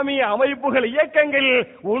இஸ்லாமிய அமைப்புகள் இயக்கங்கள்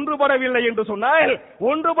ஒன்றுபடவில்லை என்று சொன்னால்,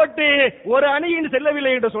 ஒன்றுபட்டு ஒரு அணியின்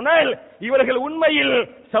செல்லவில்லை என்று சொன்னால், இவர்கள் உண்மையில்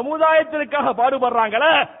சமுதாயத்திற்காக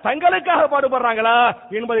பாடுபடுறாங்களா, தங்களுக்காக பாடுபடுறாங்களா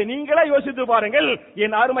என்பதை நீங்களே யோசித்து பாருங்கள்.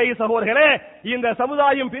 என் அருமை சகோதரர்களே, இந்த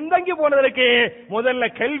சமுதாயம் பின்தங்கி போனதற்கு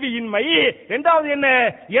முதல்ல கல்வியின்மை, இரண்டாவது என்ன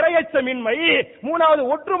இறையச்சமின்மை, மூணாவது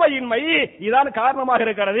ஒற்றுமையின்மை, இதான் காரணமாக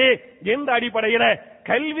இருக்கிறது என்ற அடிப்படையில்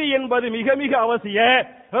கல்வி என்பது மிக மிக அவசியம்.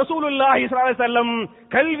 ரசூலுல்லாஹி ஸல்லல்லாஹு அலைஹி வஸல்லம்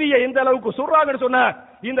கல்வியை எந்த அளவுக்கு சொல்றாங்கன்னு சொன்னா,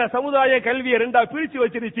 இந்த சமுதாய கல்வியை ரெண்டா பிரிச்சு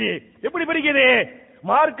வச்சிருச்சு. எப்படி பிரிக்குது?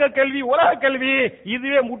 மார்க்க கல்வி, உலக கல்வி.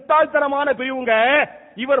 இதுவே முட்டாள்தனமான பிரிவுங்க.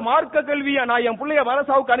 இவர் மார்க்க கல்வியை நான் என் பிள்ளைய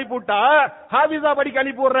வரசாவுக்கு அனுப்பிவிட்டா ஹாபிஸா படிக்க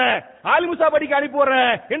அனுப்பி விடுறேன், ஆலிமுசா படிக்க அனுப்பி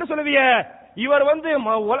விடுறேன் என்று சொல்லுவீங்க. இவர்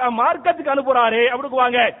மார்க்கத்துக்கு அனுப்புறாரு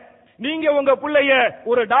அப்படிக்குவாங்க. நீங்க உங்க பிள்ளைய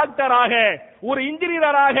ஒரு டாக்டராக, ஒரு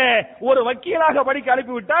இன்ஜினியராக, ஒரு வக்கீலாக படிக்க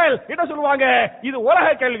அனுப்பிவிட்டால் என்ன சொல்லுவாங்க? இது உலக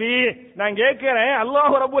கல்வி. நான் கேட்கிறேன்,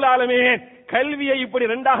 அல்லாஹ் ரப்பல் ஆலமீன் கல்வியை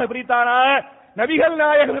இப்படி ரெண்டாக பிரித்தானா? நபிகள்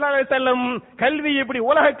நாயகம் ஸல்லல்லாஹு அலைஹி வஸல்லம் கல்வி இப்படி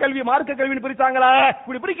உலக கல்வி, மார்க்க கல்வின்னு பிரித்தாங்களா?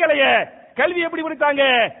 இப்படி பிரிக்கலையே. கல்வி எப்படி பிரித்தாங்க?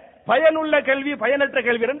 பயனுள்ள கல்வி, பயனற்ற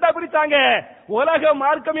கல்வி ரெண்டா பிரித்தாங்க. உலக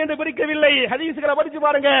மார்க்கம் என்று பிரிக்கவில்லை. ஹதீஸ்களை படிச்சு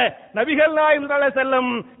பாருங்க. நபிகள் நாயகம் ஸல்லல்லாஹு அலைஹி வஸல்லம்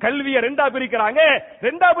கல்வியை ரெண்டா பிரிக்கிறாங்க.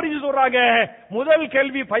 ரெண்டா பிரிச்சு சொல்றாங்க, முதல்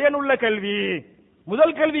கல்வி பயனுள்ள கல்வி.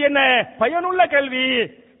 முதல் கல்வி என்ன? பயனுள்ள கல்வி.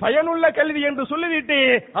 பயனுள்ள கல்வி என்று சொல்லிவிட்டு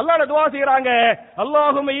அல்லாஹ்வை துஆ செய்றாங்க,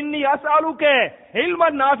 அல்லாஹும்ம இன்னி அஸ்அலுக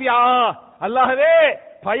இல்மன் நாஃபிஆ. அல்லாஹ்வே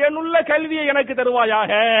பயனுள்ள கல்வியை எனக்கு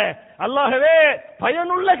தருவாயாக, அல்லாஹ்வே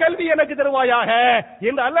பயனுள்ள கல்வி எனக்கு தருவாயாக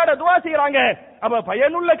என்று அல்லாஹ்வை துஆ செய்றாங்க. அப்ப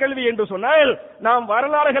பயனுள்ள கல்வி என்று சொன்னால் நாம்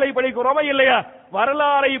வரலாறுகளை படிக்கிறோமா இல்லையா?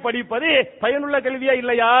 வரலாறை படிப்பது பயனுள்ள கல்வியா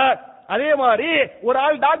இல்லையா? அதே மாதிரி ஒரு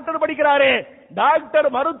ஆள் டாக்டர் படிக்கிறாரு, டாக்டர்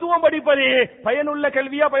மருத்துவம் படிப்பது பயனுள்ள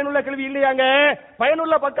கல்வியா, பயனுள்ள கல்வி இல்லையாங்க?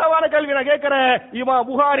 பயனுள்ள பக்காவான கல்வி. நான் கேட்கிறேன், இமாம்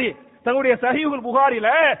புகாரி தன்னுடைய சஹீஹுல் புகாரில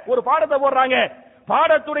ஒரு பாடத்தை போடுறாங்க.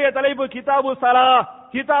 பாடத்துடைய தலைப்பு கிதாபு ஸலா,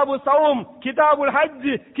 கிதாபு ஸௌம், கிதாபுல்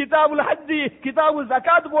ஹஜ், கிதாபுல் ஹஜ், கிதாபு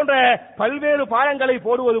ஸகாத் போன்ற பல்வேறு பாடங்களை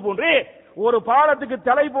போடுவது போன்று ஒரு பாடத்துக்கு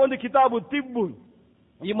தலைப்பு கிதாபு திப்பு.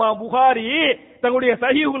 இமாம் புகாரி தன்னுடைய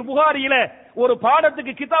சஹீஹுல் புகாரியில ஒரு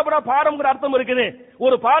பாடத்துக்கு கிதாபுனா பாடம்ங்கிற அர்த்தம் இருக்குது.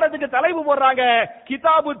 ஒரு பாடத்துக்கு தலைப்பு போடுறாங்க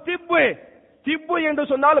கிதாபு திப்பு. திப்பு என்று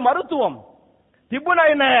சொன்னால் மருத்துவம். திப்புனா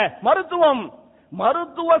என்ன? மருத்துவம்,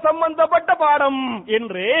 மருத்துவ சம்பந்தப்பட்ட பாடம்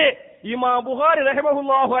என்று இமாம் புகாரி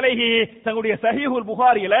ரஹ்மத்துல்லாஹி அலைஹி தன்னுடைய சஹீஹுல்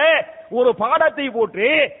புகாரியில ஒரு பாடத்தை போட்டு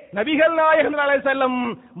நபிகள் நாயகம் ஸல்லல்லாஹு அலைஹி வஸல்லம்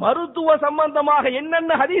மருத்துவ சம்பந்தமாக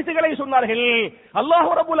என்னென்ன ஹதீசுகளை சொன்னார்கள், அல்லாஹ்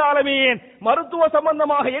ரப்பல் ஆலமீன் மருத்துவ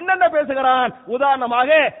சம்பந்தமாக என்னென்ன பேசுகிறான். உதாரணமாக,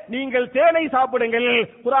 நீங்கள் தேனை சாப்பிடுங்கள்,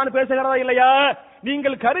 குர்ஆன் பேசுகிறதா இல்லையா?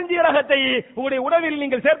 நீங்கள் கருஞ்சீரகத்தை உங்களுடைய உணவில்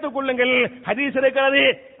நீங்கள் சேர்த்துக் கொள்ளுங்கள், ஹதீஸ் இருக்கிறது.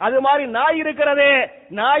 அது மாதிரி நாய் இருக்கிறது,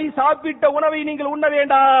 நாய் சாப்பிட்ட உணவை நீங்கள் உண்ண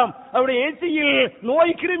வேண்டாம், அவருடைய எச்சியில்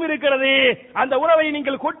நோய் கிருமி இருக்கிறது, அந்த உணவை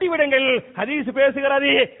நீங்கள் கொட்டி விடுங்கள், ஹதீஸ்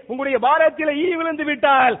பேசுகிறது. உங்களுடைய பானத்தில் ஈ விழுந்து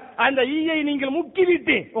விட்டால் அந்த ஈயை நீங்கள் முக்கி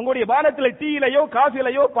விட்டு, உங்களுடைய பானத்தில் டீலையோ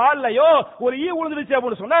காஃபிலையோ பால்லையோ ஒரு ஈ விழுந்துருச்சு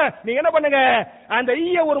அப்படின்னு சொன்னா நீங்க என்ன பண்ணுங்க? அந்த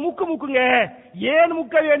ஈயை ஒரு முக்கு முக்குங்க. ஏன்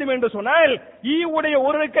முக்க வேண்டும் என்று சொன்னால், ஈ உடைய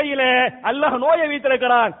ஒரு கையில அல்லாஹ் நோயை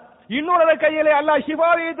வைத்திருக்கிறான், இன்னொரு கையில அல்லாஹ்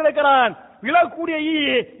ஷிஃபாவை வைத்திருக்கிறான். விழக்கூடிய ஈ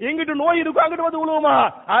எங்கிட்டு நோய் இருக்கும் அங்கிட்டு வந்து விழுவுமா?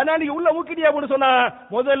 அதனால நீங்க உள்ள முக்கிட்டியா அப்படின்னு சொன்னா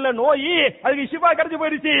முதல்ல நோய், அதுக்கு ஷிஃபா கிடைச்சு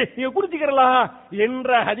போயிடுச்சு, நீங்க குடிச்சுக்கலாம்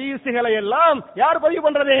என்ற ஹதீசுகளை எல்லாம் யார் பதிவு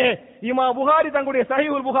பண்றது? இமாம் புகாரி தங்களுடைய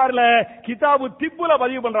சஹீஹுல் புகாரில கிதாபு திப்புல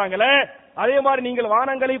பதிவு பண்றாங்களே. அதே மாதிரி நீங்கள்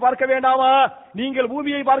வானங்களை பார்க்க வேண்டாமா? நீங்கள்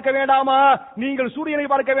பூமியை பார்க்க வேண்டாமா? நீங்கள் சூரியனை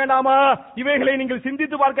பார்க்க வேண்டாமா? இவைகளை நீங்கள்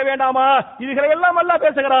சிந்தித்து பார்க்க வேண்டாமா? இதுகளை எல்லாம் அல்லாஹ்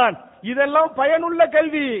பேசுகிறான். இதெல்லாம் பயனுள்ள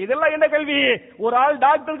கல்வி. இதெல்லாம் என்ன கல்வி? ஒரு ஆள்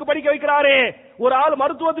டாக்டருக்கு படிக்க வைக்கிறாரு, ஒரு ஆள்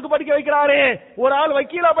மருத்துவத்துக்கு படிக்க வைக்கிறாரு, ஒரு ஆள்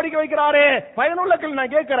வக்கீலா படிக்க வைக்கிறாரு. பயனுள்ள கல்வி.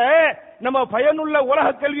 நான் கேட்கிறேன், நம்ம பயனுள்ள உலக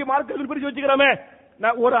கல்வி மார்க்க கல்வி பிரிச்சு வச்சுக்கிறோமே,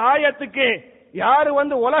 ஒரு ஆயத்துக்கு யாரு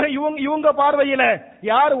உலக இவங்க பார்வையில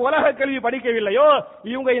யாரு உலக கல்வி படிக்கவில்லையோ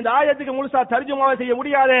இவங்க இந்த ஆயத்துக்கு முழுசா தர்ஜுமா செய்ய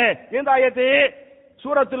முடியாது. இந்த ஆயத்து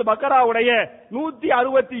சூரத்துல் பக்கராவுடைய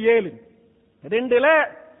 167 2ல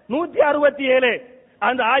 167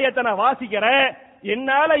 அந்த ஆயத்தை நான் வாசிக்கிறேன்.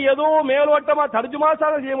 என்னால ஏதோ மேலோட்டமா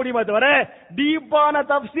தர்ஜுமாசாக செய்ய முடியுமா தவிர டீப்பான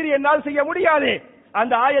தஃப்சீர் என்னால் செய்ய முடியாது.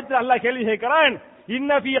 அந்த ஆயத்தில் அல்லாஹ் கேள்வி கேட்கிறான்,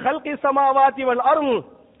 இன்ன ஃபீ ஹல்கிஸ் ஸமாவாதி வல் அர்த்,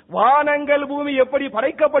 வானங்கள் பூமி எப்படி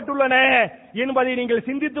படைக்கப்பட்டுள்ளன என்பதை நீங்கள்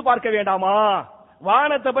சிந்தித்து பார்க்க வேண்டாமா?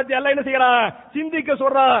 வானத்தை பத்தி அல்லாஹ் என்ன செய்யறான்? சிந்திக்க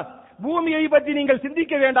சொல்றான். பூமியை பற்றி நீங்கள்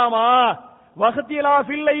சிந்திக்க வேண்டாமா? வஹ்திலா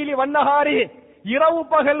ஃபில் லைலி வன்னஹாரி, இரவு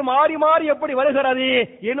பகல் மாறி மாறி எப்படி வருகிறது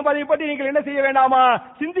என்பதை பற்றி நீங்கள் என்ன செய்ய வேண்டாமா?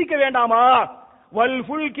 சிந்திக்க வேண்டாமா? வல்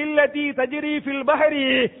ஃபுல்கில்லதி தஜ்ரி ஃபில் பஹரி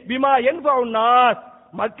பிமா யன்ஃபஉன் நாஸ்,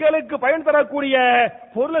 மக்களுக்கு பயன் தரக்கூடிய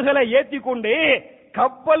பொருள்களை ஏற்றிக்கொண்டு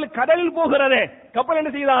கப்பல் கடல் போகிறது. கப்பல்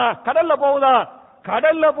என்ன செய்யுதா? கடல்ல போகுதா?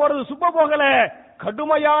 கடல்ல போறது சும்மா போகல,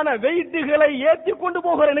 கடுமையான வெயிட்டுகளை ஏற்றி கொண்டு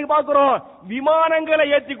போகிறேன் பார்க்கிறோம். விமானங்களை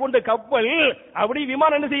ஏற்றி கொண்டு கப்பல், அப்படி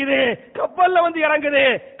விமானம் என்ன செய்யுது? கப்பல்ல வந்து இறங்குது,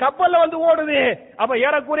 கப்பல்ல வந்து ஓடுது. அப்ப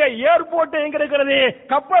ஏறக்குறைய ஏர்போர்ட் எங்க இருக்கிறது?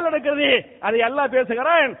 கப்பல் இருக்கிறது. அதை எல்லாம்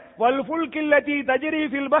பேசுகிறான். வல் ஃபுல்கில்லதி தஜ்ரி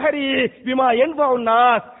ஃபில் பஹரி பிமா யன்ஃபஉன்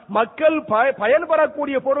நாஸ், மக்கள்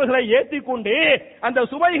பயன்பெறக்கூடிய பொருள்களை ஏற்றிக்கொண்டு, அந்த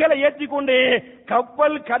சுமைகளை ஏற்றிக்கொண்டு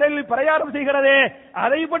கப்பல் கடலில் பிரயாணம் செய்கிறது.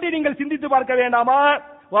 அதை பற்றி நீங்கள் சிந்தித்து பார்க்க வேண்டாமா?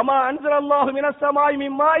 வமா அன்ஸலல்லாஹு மினஸ் ஸமாஇ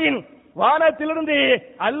மின் மாஇன், வானத்திலிருந்து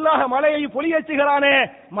அல்லாஹ் மலையை பொழியச்சுகிறானே,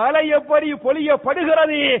 மலை எப்படி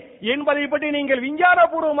பொழியப்படுகிறது என்பதை பற்றி நீங்கள்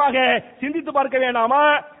விஞ்ஞானபூர்வமாக சிந்தித்து பார்க்க வேண்டாமா?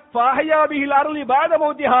 ஃபஅஹ்யா பிஹில் அர்லி பஅத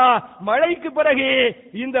மௌத்திஹா, மழைக்கு பிறகு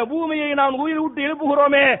இந்த பூமியை நாம் உயிர் விட்டு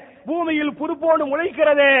எழுப்புகிறோமே, பூமியில் புற்போடு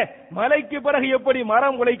முளைக்கிறது, மலைக்கு பிறகு எப்படி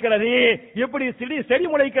மரம் முளைக்கிறது, எப்படி செடி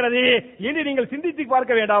முளைக்கிறது என்று நீங்கள் சிந்தித்து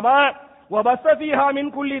பார்க்க வேண்டாமா? வபஸ ஃபீஹா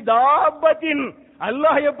மின் குல்லி தாப்பத்தின்,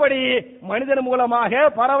 அல்லாஹ் எப்படி மனிதன் மூலமாக,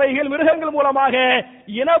 பறவைகள் மிருகங்கள் மூலமாக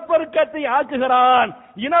இனப்பெருக்கத்தை ஆக்குகிறான்,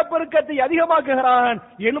 இனப்பெருக்கத்தை அதிகமாக்குகிறான்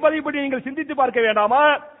என்பதை பற்றி நீங்கள் சிந்தித்து பார்க்க வேண்டாமா?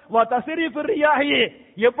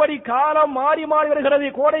 எப்படி காலம் மாறி மாறி வருகிறது,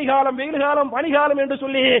 கோடை காலம், வெயில் காலம், பனிகாலம் என்று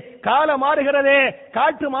சொல்லி காலம் மாறுகிறது,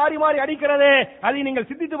 காற்று மாறி மாறி அடிக்கிறது, அதை நீங்கள்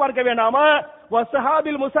சிந்தித்து பார்க்க வேண்டாமா?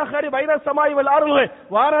 வஸ்ஸஹாபில் முஸஹ்ஹரி பைன ஸமாஇ வல் அர்ள்,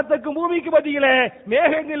 வானத்துக்கு பூமிக்கு மத்தியிலே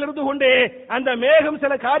மேகங்கள் இருந்து கொண்டு அந்த மேகம்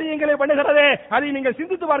சில காரியங்களை பண்ணுகிறது, அதை நீங்கள்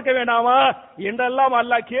சிந்தித்து பார்க்க வேண்டாமா என்றெல்லாம்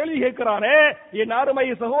அல்லாஹ் கேள்வி கேட்கிறானே. என் அருமை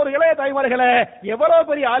சகோதரர்களே, தாய்மார்களே, எவ்வளவு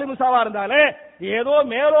பெரிய ஆலிமுசாவா இருந்தாலே ஏதோ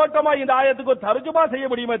மேலோட்டமா இந்த ஆயத்துக்கு தர்ஜுமா செய்ய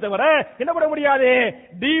முடியுமே தவிர என்ன பண்ண முடியாது?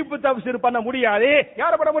 டீப் தஃப்சீர் பண்ண முடியாது.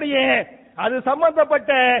 யார பண்ண முடியும்? அது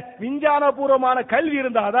சம்பந்தப்பட்ட விஞ்ஞானபூர்வமான கல்வி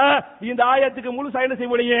இருந்தாதான் இந்த ஆயத்துக்கு முழு என்ன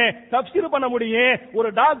செய்ய முடியும்? தஃப்சீர் பண்ண முடியும். ஒரு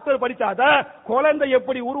டாக்டர் படிச்சாதான் குழந்தை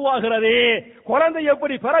எப்படி உருவாகிறது, குழந்தை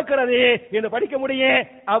எப்படி பிறக்கிறது என்று படிக்க முடியும்.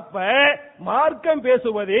 அப்ப மார்க்கம்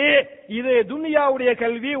பேசுவது இது துன்யாவுடைய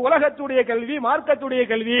கல்வி, உலகத்துடைய கல்வி, மார்க்கத்துடைய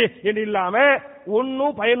கல்வி என்று இல்லாம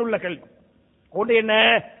ஒன்னும் பயனுள்ள கல்வி. ஒன்று என்ன?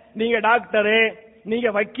 நீங்க டாக்டரு, நீங்க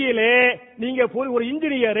வக்கீலு, நீங்க ஒரு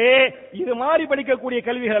இன்ஜினியரு, இது மாதிரி படிக்கக்கூடிய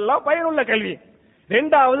கல்விகள் எல்லாம் பயனுள்ள கல்வி.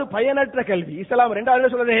 இரண்டாவது பயனற்ற கல்வி. இஸ்லாம்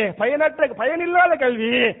இரண்டாவது சொல்றது பயனற்ற, பயனில்லாத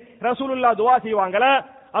கல்வி. ரசூலுல்லாஹ் துஆ செய்வாங்களா,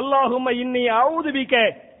 அல்லாஹும்ம இன்னி அஊது பிக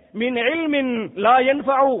மின் இல்மின் லா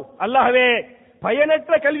யன்ஃபஉ, அல்லாஹ்வே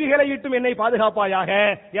பயனற்ற கல்விகளை விட்டும் என்னை பாதுகாப்பாயாக,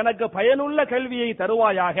 எனக்கு பயனுள்ள கல்வியை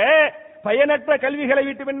தருவாயாக, பயனற்ற கல்விகளை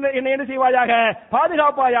விட்டு என்னை என்ன செய்வாயாக?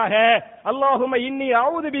 பாதுகாப்பாயாக. அல்லாஹும்ம இன்னி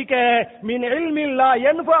அஊது பிக மின் இல்மின் லா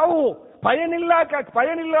யன்ஃபஉ,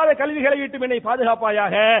 பயனில்லாத கல்விகளை விட்டு என்னை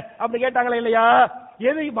பாதுகாப்பாயாக அப்படி கேட்டாங்களா இல்லையா?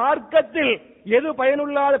 எது மார்க்கத்தில் எது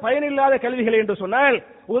பயனில்லாத கல்விகள் என்று சொன்னால்,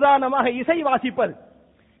 உதாரணமாக இசை வாசிப்பது.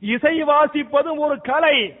 இசை வாசிப்பதும் ஒரு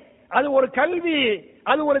கலை, அது ஒரு கல்வி,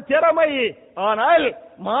 அது ஒரு திறமை. ஆனால்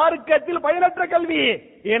மார்க்கத்தில் பயனற்ற கல்வி.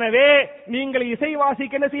 எனவே நீங்கள் இசை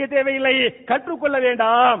வாசிக்க என்ன செய்ய தேவையில்லை, கற்றுக்கொள்ள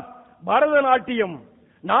வேண்டாம். பரதநாட்டியம்,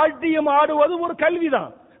 நாட்டியம் ஆடுவது ஒரு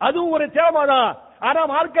கல்விதான், அதுவும் ஒரு திறமை தான். ஆனா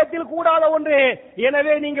மார்க்கத்தில் கூடாத ஒன்று.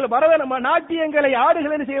 எனவே நீங்கள் நாட்டியங்களை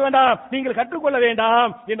ஆடுகளை செய்ய வேண்டாம், நீங்கள் கற்றுக்கொள்ள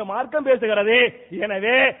வேண்டாம் என்று மார்க்கம் பேசுகிறது.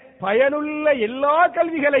 எனவே பயனுள்ள எல்லா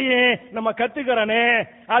கல்விகளையும் நம்ம கத்துக்கிறனே,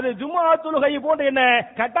 அது ஜும்ஆ தொழுகை போன்ற என்ன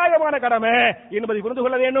கட்டாயமான கடமை என்பதை புரிந்து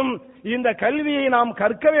கொள்ள வேண்டும். இந்த கல்வியை நாம்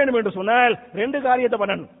கற்க வேண்டும் என்று சொன்னால் ரெண்டு காரியத்தை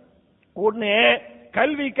பண்ணணும். ஒண்ணு,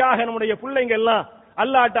 கல்விக்காக நம்முடைய பிள்ளைங்க எல்லாம்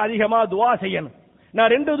அல்லாஹ்ட்ட அதிகமா துஆ செய்யணும்.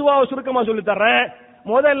 நான் ரெண்டு துஆவை சுருக்கமா சொல்லி தர்றேன்.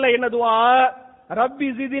 முதல்ல என்ன துஆ? ரப்பி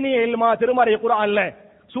ஜிதினி இல்மா, திருமறை குர்ஆன்ல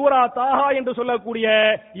சூரா தாஹா என்று சொல்லக்கூடிய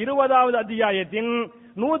 20வது அத்தியாயத்தின்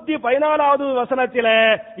 114வது வசனத்தில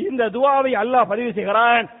இந்த துஆவை அல்லாஹ் பதிவு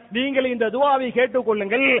செய்கிறான். நீங்கள் இந்த துஆவை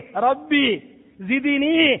கேட்டுக்கொள்ளுங்கள். ரப்பி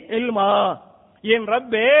ஜிதினி இல்மா, என்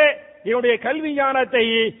ரப்பே என்னுடைய கல்வி ஞானத்தை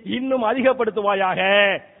இன்னும் அதிகப்படுத்துவாயாக.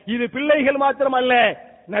 இது பிள்ளைகள் மாத்திரமல்ல,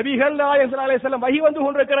 நபிகள் நாயகம் ஸல்லல்லாஹு அலைஹி வஸல்லம் வஹி வந்து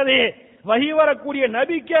கொண்டிருக்கிறது. வஹி வரக்கூடிய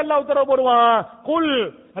நபிக்கு அல்லாஹ் உத்தரவு போடுவான், குல்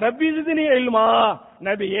ரப்பி ஜித்னி இல்மா,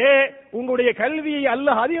 நபியே உங்களுடைய கல்வியை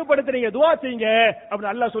அல்லாஹ் அதிகப்படுத்துறீங்க, துஆ செய்யுங்க அப்படி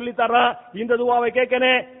அல்லாஹ் சொல்லி தர்றான். இந்த துஆவை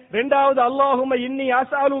கேட்கனே. இரண்டாவது, அல்லாஹும்ம இன்னி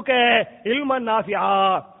அஸ்அலுக இல்மன் நாஃபிஆ,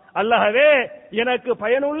 அல்லாஹ்வே எனக்கு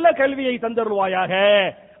பயனுள்ள கல்வியை தந்தருள்வாயாக,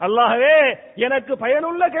 அல்லாஹ்வே எனக்கு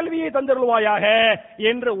பயனுள்ள கல்வியை தந்தருள்வாயாக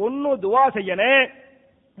என்று ஒன்னு துஆ செய்யனே.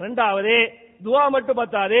 இரண்டாவது, துஆ மட்டும்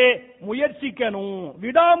பத்தாது, முயற்சிக்கணும்,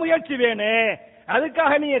 விடாமுயற்சி வேணும்.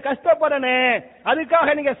 அதுக்காக நீங்க கஷ்டப்படணும்,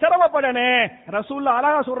 அதுக்காக நீங்க சிரமப்படணும். ரசூலுல்லாஹ்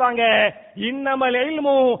அழகா சொல்றாங்க, இன்னமல்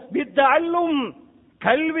இல்மு பித்தஅல்லும்,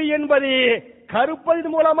 கல்வி என்பது கருப்பது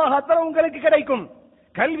மூலமாக அத்தனை உங்களுக்கு கிடைக்கும்.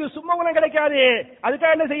 கல்வி சும்மா கிடைக்காது.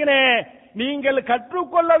 அதுக்காக என்ன செய்யணும்? நீங்கள்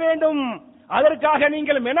கற்றுக்கொள்ள வேண்டும். அதற்காக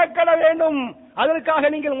நீங்கள் மெனக்கட வேண்டும். அதற்காக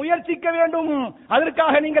நீங்கள் முயற்சிக்க வேண்டும்.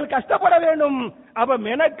 அதற்காக நீங்கள் கஷ்டப்பட வேண்டும். அப்ப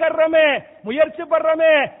மெனக்கறமே, முயற்சி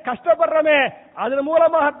பண்றமே, கஷ்டப்படுறமே, அதன்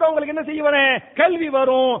மூலமாக உங்களுக்கு என்ன செய்வனே? கல்வி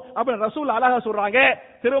வரும். அப்ப ரசூல் அழகா சொல்றாங்க,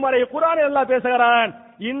 திருமறை குர்ஆனில் அல்லாஹ் பேசுகிறான்,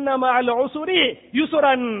 இன்னமல் உஸ்ரி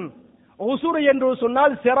யுஸ்ரன். உஸ்ரு என்று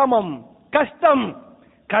சொன்னால் சிரமம், கஷ்டம்.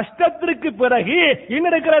 கஷ்டத்திற்கு பிறகு என்ன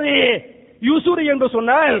இருக்கிறது? யுஸ்ரு என்று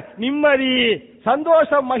சொன்னால் நிம்மதி,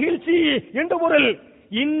 சந்தோஷம், மகிழ்ச்சி என்று பொருள்.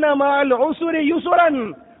 இன்னமல் உஸ்ரி யுஸ்ரன்,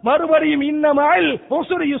 மறுபடியும் இன்னமல்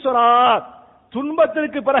உஸ்ரி யுஸ்ரா.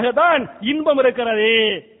 துன்பத்திற்கு பிறகுதான் இன்பம் இருக்கிறது,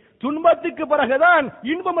 துன்பத்துக்கு பிறகுதான்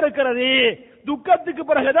இன்பம் இருக்கிறது, துக்கத்துக்கு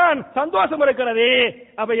பிறகுதான் சந்தோஷம் இருக்கிறது.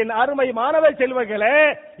 அப்ப என் அருமை மாணவ செல்வங்களே,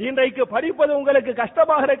 இன்றைக்கு படிப்பது உங்களுக்கு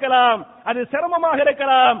கஷ்டமாக இருக்கலாம், அது சிரமமாக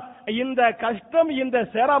இருக்கலாம். இந்த கஷ்டம், இந்த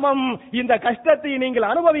சிரமம், இந்த கஷ்டத்தை நீங்கள்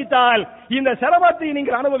அனுபவித்தால், இந்த சிரமத்தை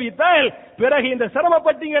நீங்கள் அனுபவித்தால், பிறகு இந்த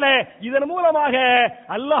சிரமப்பட்டீங்களே, இதன் மூலமாக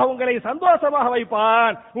அல்லாஹ் உங்களை சந்தோஷமாக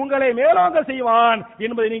வைப்பான், உங்களை மேலோங்க செய்வான்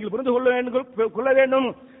என்பதை நீங்கள் புரிந்து கொள்ள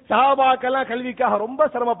வேண்டும். சஹாபாக்கெல்லாம் கல்விக்காக ரொம்ப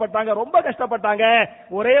சிரமப்பட்டாங்க, ரொம்ப கஷ்டப்பட்டாங்க.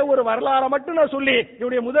 ஒரே ஒரு வரலாறு மட்டும் நான் சொல்லி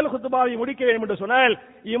என்னுடைய முதல் குத்துபாவை முடிக்க வேண்டும் என்று சொன்னால்,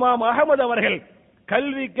 இமாம் அஹமது அவர்கள்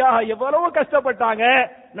கல்விக்காக எவ்வளவு கஷ்டப்பட்டாங்க.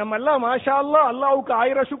 நம்ம எல்லாம் மாஷா அல்லாஹ் அல்லாஹ்வுக்கு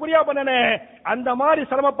 1000 சுக்ரியா பண்ணனே, அந்த மாதிரி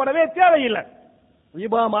சிரமப்படவே தேவையில்லை.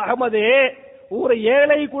 இமாம் அஹமது ஒரு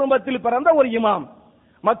ஏழை குடும்பத்தில் பிறந்த ஒரு இமாம்.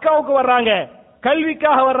 மக்காவுக்கு வர்றாங்க,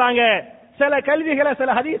 கல்விக்காக வர்றாங்க. சில கல்விகளை,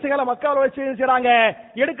 சில ஹதீசுகளை மக்காவுல வச்சு செய்றாங்க,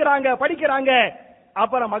 எடுக்கிறாங்க, படிக்கிறாங்க.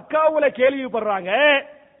 அப்புறம் மக்காவுல கேள்விப்படுறாங்க,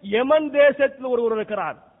 யமன் தேசத்தில் ஒருவர்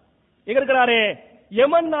இருக்கிறார். எங்க இருக்கிறாரு?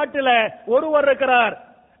 யமன் நாட்டில் ஒருவர் இருக்கிறார்.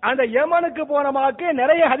 அந்த யமனுக்கு போனமாக்கு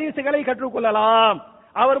நிறைய ஹதீசுகளை கற்றுக்கொள்ளலாம்,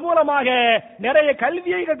 அவர் மூலமாக நிறைய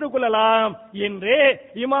கல்வியை கற்றுக்கொள்ளலாம் என்று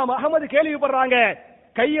இமாம் அஹமது கேள்விப்படுறாங்க.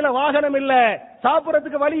 கையில வாகனம் இல்ல,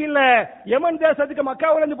 சாப்பிடறதுக்கு வழி இல்ல, யமன் தேசத்துக்கு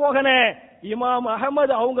மக்காவுல இருந்து போகணும். இமாம்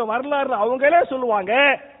அஹமது அவங்க வரலாறு அவங்களே சொல்லுவாங்க,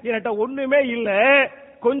 என்கிட்ட ஒண்ணுமே இல்ல,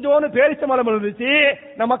 கொஞ்சோன்னு பேரிச்சம்பழம் இருந்துச்சு,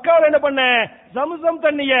 நான் மக்காவுல என்ன பண்ண, ஜம்சம்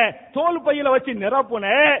தண்ணிய தோல் பையில வச்சு நிரப்புன,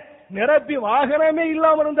 நிரப்பி வாகனமே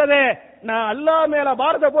இல்லாம இருந்தது, நான் அல்லாஹ் மேல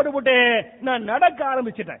பாரத போட்டு நான் நடக்க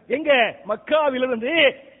ஆரம்பிச்சிட்டேன். எங்க? மக்காவிலிருந்து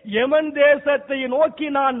யமன் தேசத்தை நோக்கி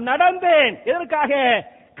நான் நடந்தேன். எதற்காக?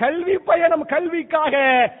 கல்வி பயணம், கல்விக்காக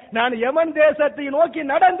நான் யமன் தேசத்தை நோக்கி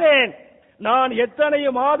நடந்தேன். நான் எத்தனை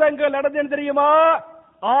மாதங்கள் நடந்தேன் தெரியுமா?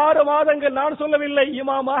 6 மாதங்கள். நான் சொல்லவில்லை,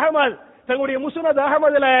 இமாம் அஹமது தங்களுடைய முஸ்னத்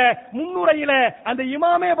அஹமதுல முன்னுரையில அந்த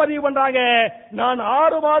இமாமே பதிவு பண்றாங்க. நான்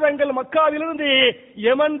 6 மாதங்கள் மக்காவிலிருந்து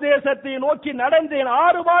யமன் தேசத்தை நோக்கி நடந்தேன்.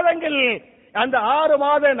 6 மாதங்கள். அந்த 6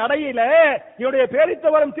 மாத நடையில என்னுடைய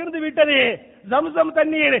பேரித்தவரம் தீர்ந்து விட்டது, ஜம்சம்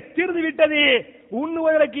தண்ணீர் தீர்ந்து விட்டது,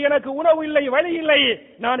 உண்ணுவதற்கு எனக்கு உணவு இல்லை, வழி இல்லை.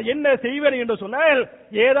 நான் என்ன செய்வேன் என்று சொன்னால்,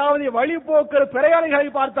 ஏதாவது வழிபோக்கர் பிரயாணிகளை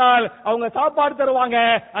பார்த்தால் அவங்க சாப்பாடு தருவாங்க,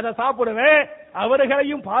 அதை சாப்பிடுவேன்.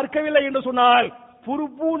 அவர்களையும் பார்க்கவில்லை என்று சொன்னால்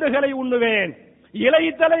புற்பூண்டுகளை உண்ணுவேன்,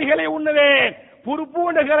 இலைத்தலைகளை உண்ணுவேன்.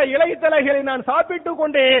 புற்பூண்டுகளை, இலைத்தலைகளை நான் சாப்பிட்டுக்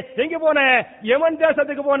கொண்டு எங்க போனேன்? யமன்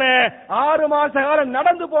தேசத்துக்கு போனேன். 6 மாச காலம்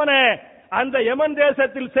நடந்து போனேன். அந்த யமன்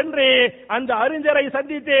தேசத்தில் சென்று அந்த அறிஞரை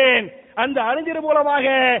சந்தித்தேன். அந்த அறிஞர் மூலமாக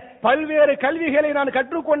பல்வேறு கல்விகளை நான்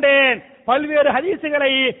கற்றுக்கொண்டேன். பல்வேறு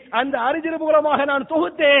ஹதீசுகளை அந்த அறிஞர் மூலமாக நான்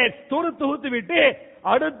தொகுத்து விட்டு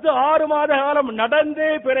அடுத்த 6 மாத காலம் நடந்தே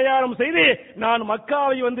பிரயாணம் செய்து நான்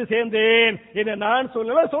மக்காவை வந்து சேர்ந்தேன் என்று நான்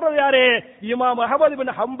சொல்றது யாரு? இமாம் அஹமது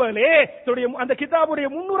பின் ஹம்பலே அந்த கிதாபுடைய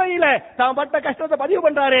முன்னுரையில தான் பட்ட கஷ்டத்தை பதிவு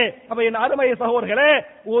பண்றாரு. அப்ப என் அருமை சகோதரர்களே,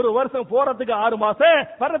 ஒரு வருஷம் போறதுக்கு 6 மாசம்,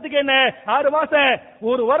 வர்றதுக்கு என்ன 6 மாசம்,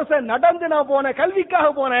 ஒரு வருஷம் நடந்து நான் போனேன், கல்விக்காக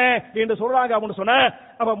போனேன் என்று சொல்றாங்க. அப்படின்னு சொன்ன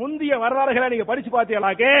அப்ப முந்தைய வரலாறுகளை நீங்க படிச்சு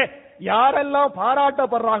பார்த்தீங்களாக்க, யாரெல்லாம்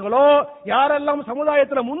பாராட்டப்படுறாங்களோ, யாரெல்லாம்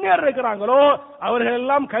சமுதாயத்தில் முன்னேற இருக்கிறாங்களோ, அவர்கள்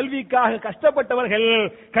எல்லாம் கல்விக்காக கஷ்டப்பட்டவர்கள்,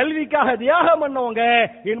 கல்விக்காக தியாகம் பண்ணவங்க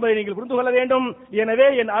என்பதை நீங்கள் புரிந்து கொள்ள வேண்டும். எனவே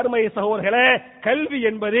என் அருமை சகோதரர்களே, கல்வி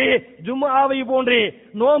என்பது ஜும்ஆவை போன்று,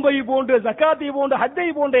 நோன்பை போன்று, ஜக்காத்தை போன்று, ஹஜ்ஜை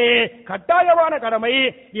போன்று கட்டாயமான கடமை.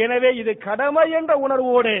 எனவே இது கடமை என்ற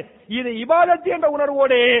உணர்வோடு, இது இபாதத் என்ற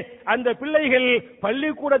உணர்வோடு அந்த பிள்ளைகள்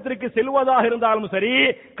பள்ளிக்கூடத்திற்கு செல்வதாக இருந்தாலும் சரி,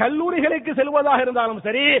 கல்லூரிகளுக்கு செல்வதாக இருந்தாலும்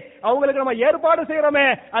சரி, அவங்களுக்கு நம்ம ஏற்பாடு செய்யறோமே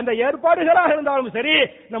அந்த ஏற்பாடுகளாக இருந்தாலும் சரி,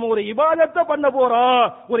 நம்ம ஒரு இபாதத்தை பண்ண போறோம்,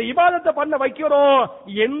 ஒரு இபாதத்தை பண்ண வைக்கிறோம்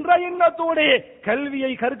என்ற எண்ணத்தோடு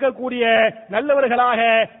கல்வியை கற்கக்கூடிய நல்லவர்களாக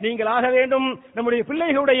நீங்கள் ஆக வேண்டும். நம்முடைய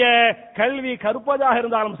பிள்ளைகளுடைய கல்வி கற்பதாக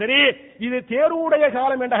இருந்தாலும் சரி, இது தேர்வுடைய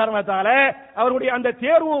காலம் என்ற காரணத்தால அவருடைய அந்த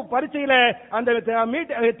தேர்வு பரீட்சையில அந்த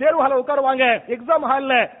தேர்வு ஹால்ல உட்காருவாங்க,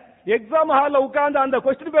 எக்ஸாம் ஹால்ல உட்கார்ந்து அந்த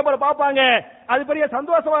கொஸ்டின் பேப்பர் பார்ப்பாங்க. அது பெரிய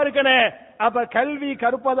சந்தோஷமா இருக்கனே. அப்ப கல்வி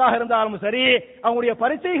கற்பதாக இருந்தாலும் சரி, அவங்களுடைய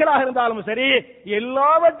பரீட்சைகளாக இருந்தாலும் சரி,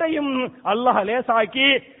 எல்லாவற்றையும் அல்லாஹ் லேசாக்கி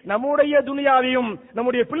நம்முடைய துனியாவையும்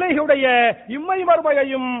நம்முடைய பிள்ளைகளுடைய இம்மை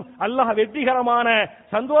மறுமையையும் அல்லாஹ் வெற்றிகரமான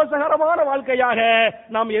சந்தோஷகரமான வாழ்க்கையாக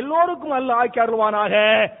நாம் எல்லோருக்கும் அல்லாஹ் ஆக்கி அருள்வானாக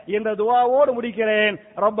என்ற துஆவோடு முடிக்கிறேன்.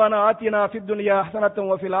 ரப்பனா ஆத்தினா ஃபித் துன்யா ஹஸனத்தன்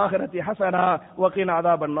வ ஃபில் ஆখিরাতি ஹஸனா வ கினா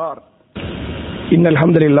அஸாபன் நார். இன்னல்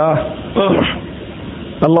ஹம்துலில்லாஹ்.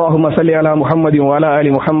 اللهم صل على محمد وعلى آل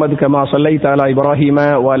محمد كما صليت على إبراهيم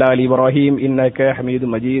وعلى آل إبراهيم إنك حميد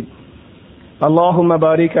مجيد. اللهم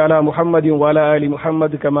بارك على محمد وعلى آل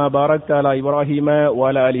محمد كما باركت على إبراهيم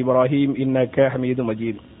وعلى آل إبراهيم إنك حميد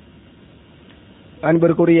مجيد.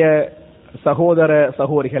 அன்பிற்குரிய சகோதர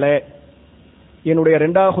சகோதரிகளே, என்னுடைய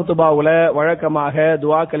இரண்டாவது குத்துபாவுல வழக்கமாக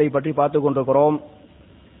துஆக்களை பற்றி பார்த்து கொண்டிருக்கிறோம்.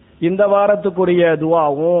 இந்த வாரத்துக்குரிய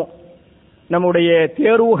துஆவும் நம்முடைய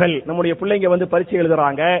தேர்வுகள், நம்முடைய பிள்ளைங்க பரீட்சை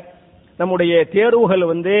எழுதுறாங்க, நம்முடைய தேர்வுகள்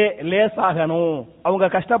லேசாகணும், அவங்க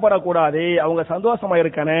கஷ்டப்படக்கூடாது, அவங்க சந்தோஷமா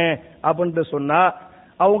இருக்கணும் அப்படின்னு சொன்னா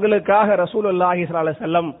அவங்களுக்காக ரசூலுல்லாஹி ஸல்லல்லாஹு அலைஹி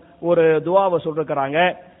வஸல்லம் ஒரு துஆவை சொல்லிருக்கிறாங்க.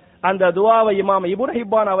 அந்த துஆவை இமாம் இப்னு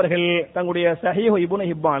ஹிப்பான் அவர்கள் தங்களுடைய ஸஹீஹ்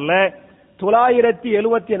இப்னு ஹிப்பான்ல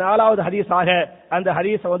 974வது ஹதீஸாக அந்த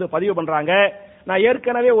ஹதீஸை பதிவு பண்றாங்க. நான்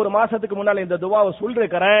ஏற்கனவே ஒரு மாசத்துக்கு முன்னால இந்த துஆவை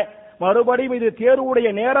சொல்லிருக்கிறேன். மறுபடியும் இது தேர்வுடைய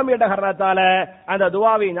நேரம் என்ற காரணத்தால அந்த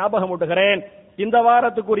துஆவை ஞாபகம் ஊட்டுகிறேன். இந்த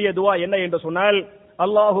வாரத்துக்குரிய துஆ என்ன என்று சொன்னால்,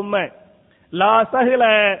 அல்லாஹும்ம லா சஹ்ல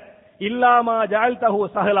இல்லா மா ஜஅல்தஹு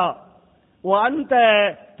சஹ்லா வ அன்த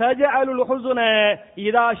தஜஅலுல் ஹுஸ்ன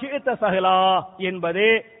இதா ஷிஅத சஹ்லா என்பது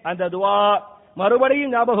அந்த துஆ.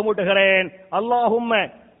 மறுபடியும் ஞாபகம் ஊட்டுகிறேன். அல்லாஹும்ம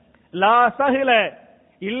லா சஹ்ல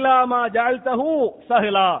இல்லா மா ஜஅல்தஹு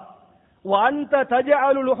சஹ்லா وأنت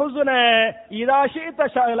تجعل الحزن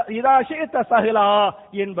إذا شئت سهلا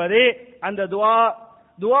என்பது அந்த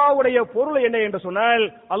துஆவுடைய பொருள் என்ன என்று சொன்னால்,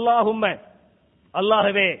 அல்லாஹும்ம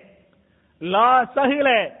அல்லாஹ்வே, லா சஹ்ல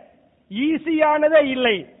ஈஸியானதே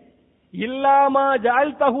இல்லை, இல்லாமா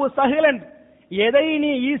ஜஅல்தஹு சஹ்லன் எதை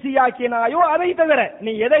நீ ஈஸியாக்கினாயோ அதை தவிர,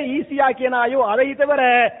 நீ எதை ஈஸியாக்கினாயோ அதை தவிர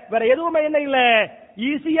வேற எதுவுமே என்ன இல்லை,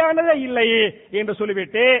 ஈஸியானதே இல்லை என்று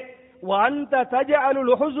சொல்லிவிட்டு وأنت تجعل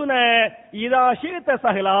الحزن إذا شئت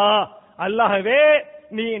سهلا, அல்லாஹ்வே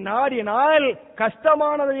நீ நாடினால்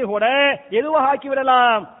கஷ்டமானதை கூட எதுவாக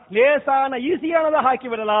ஆக்கிவிடலாம், லேசான ஈஸியானதாக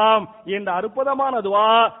ஆக்கிவிடலாம் என்ற அற்புதமான துஆ.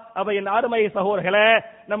 அப்ப என் அருமை சகோதரர்களே,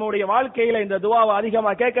 நம்முடைய வாழ்க்கையில இந்த துஆவை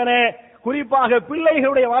அதிகமா கேட்கணும். குறிப்பாக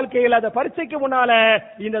பிள்ளைகளுடைய வாழ்க்கையில் அந்த பரீட்சைக்கு முன்னால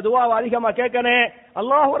இந்த துஆவை அதிகமா கேட்கணும்.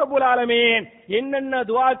 அல்லாஹ் ரப்பல் ஆலமீன் என்னென்ன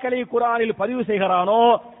துஆக்களை குர்ஆனில் பதிவு செய்கிறானோ,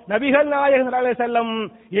 நபிகள் நாயகம் ஸல்லல்லாஹு அலைஹி வஸல்லம்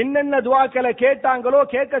என்னென்ன துஆக்களை கேட்டாங்களோ,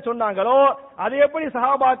 கேட்க சொன்னாங்களோ, அதை எப்படி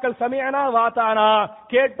சஹாபாக்கள் சமிஅனா வாதானா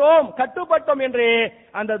கேட்டோம் கட்டுப்பட்டோம் என்று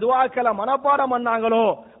அந்த துஆக்களை மனப்பாடம் பண்ணாங்களோ,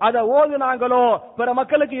 அதை ஓதுனாங்களோ, பிற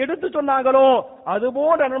மக்களுக்கு எடுத்து சொன்னாங்களோ,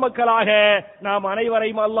 அதுபோன்ற நன்மக்களாக நாம்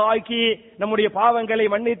அனைவரையும் அல்லாஹ் ஆக்கி நம்முடைய பாவங்களை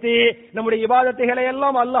மன்னித்து நம்முடைய இபாதத்துகளை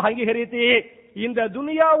எல்லாம் அல்லாஹ் அங்கீகரித்து இந்த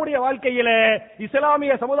துனியாவுடைய வாழ்க்கையில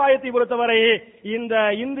இஸ்லாமிய சமுதாயத்தை பொறுத்தவரை இந்த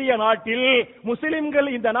இந்திய நாட்டில் முஸ்லிம்கள்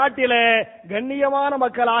இந்த நாட்டில கண்ணியமான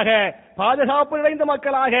மக்களாக, பாதுகாப்பு நிறைந்த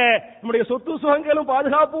மக்களாக, நம்முடைய சொத்து சுகங்களும்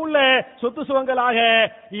பாதுகாப்பு உள்ள சொத்து சுகங்களாக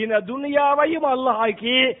இந்த துனியாவையும் அல்லாஹ்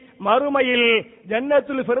ஆக்கி மறுமையில்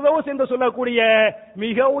ஜன்னத்துல் ஃபிர்தௌஸ் என்று சொல்லக்கூடிய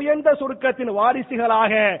மிக உயர்ந்த சொர்க்கத்தின்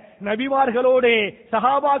வாரிசுகளாக நபிமார்களோடு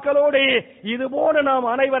சஹாபாக்களோடு இதுபோல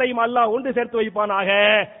நாம் அனைவரையும் அல்லாஹ் ஒன்று சேர்த்து வைப்பானாக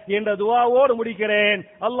என்ற துஆவோடு முடிக்கிறேன்.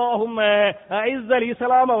 அல்லாஹும்ம அஇஸ்ஸல்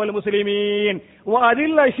இஸ்லாம வல் முஸ்லிமீன் வ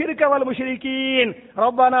அதில்ல ஷிர்க வல் முஷ்ரிகீன்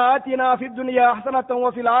ரப்பனா ஆத்தினா ஃபித் துன்யா ஹஸனத்தன்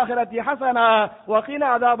வ ஃபில் ஆখিরাতি ஹஸனா வ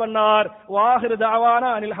கினா அஸாபன் நார் வ ஆகிரு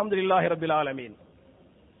தஅவானா அனில் ஹம்துலில்லாஹி ரப்பில் ஆலமீன்.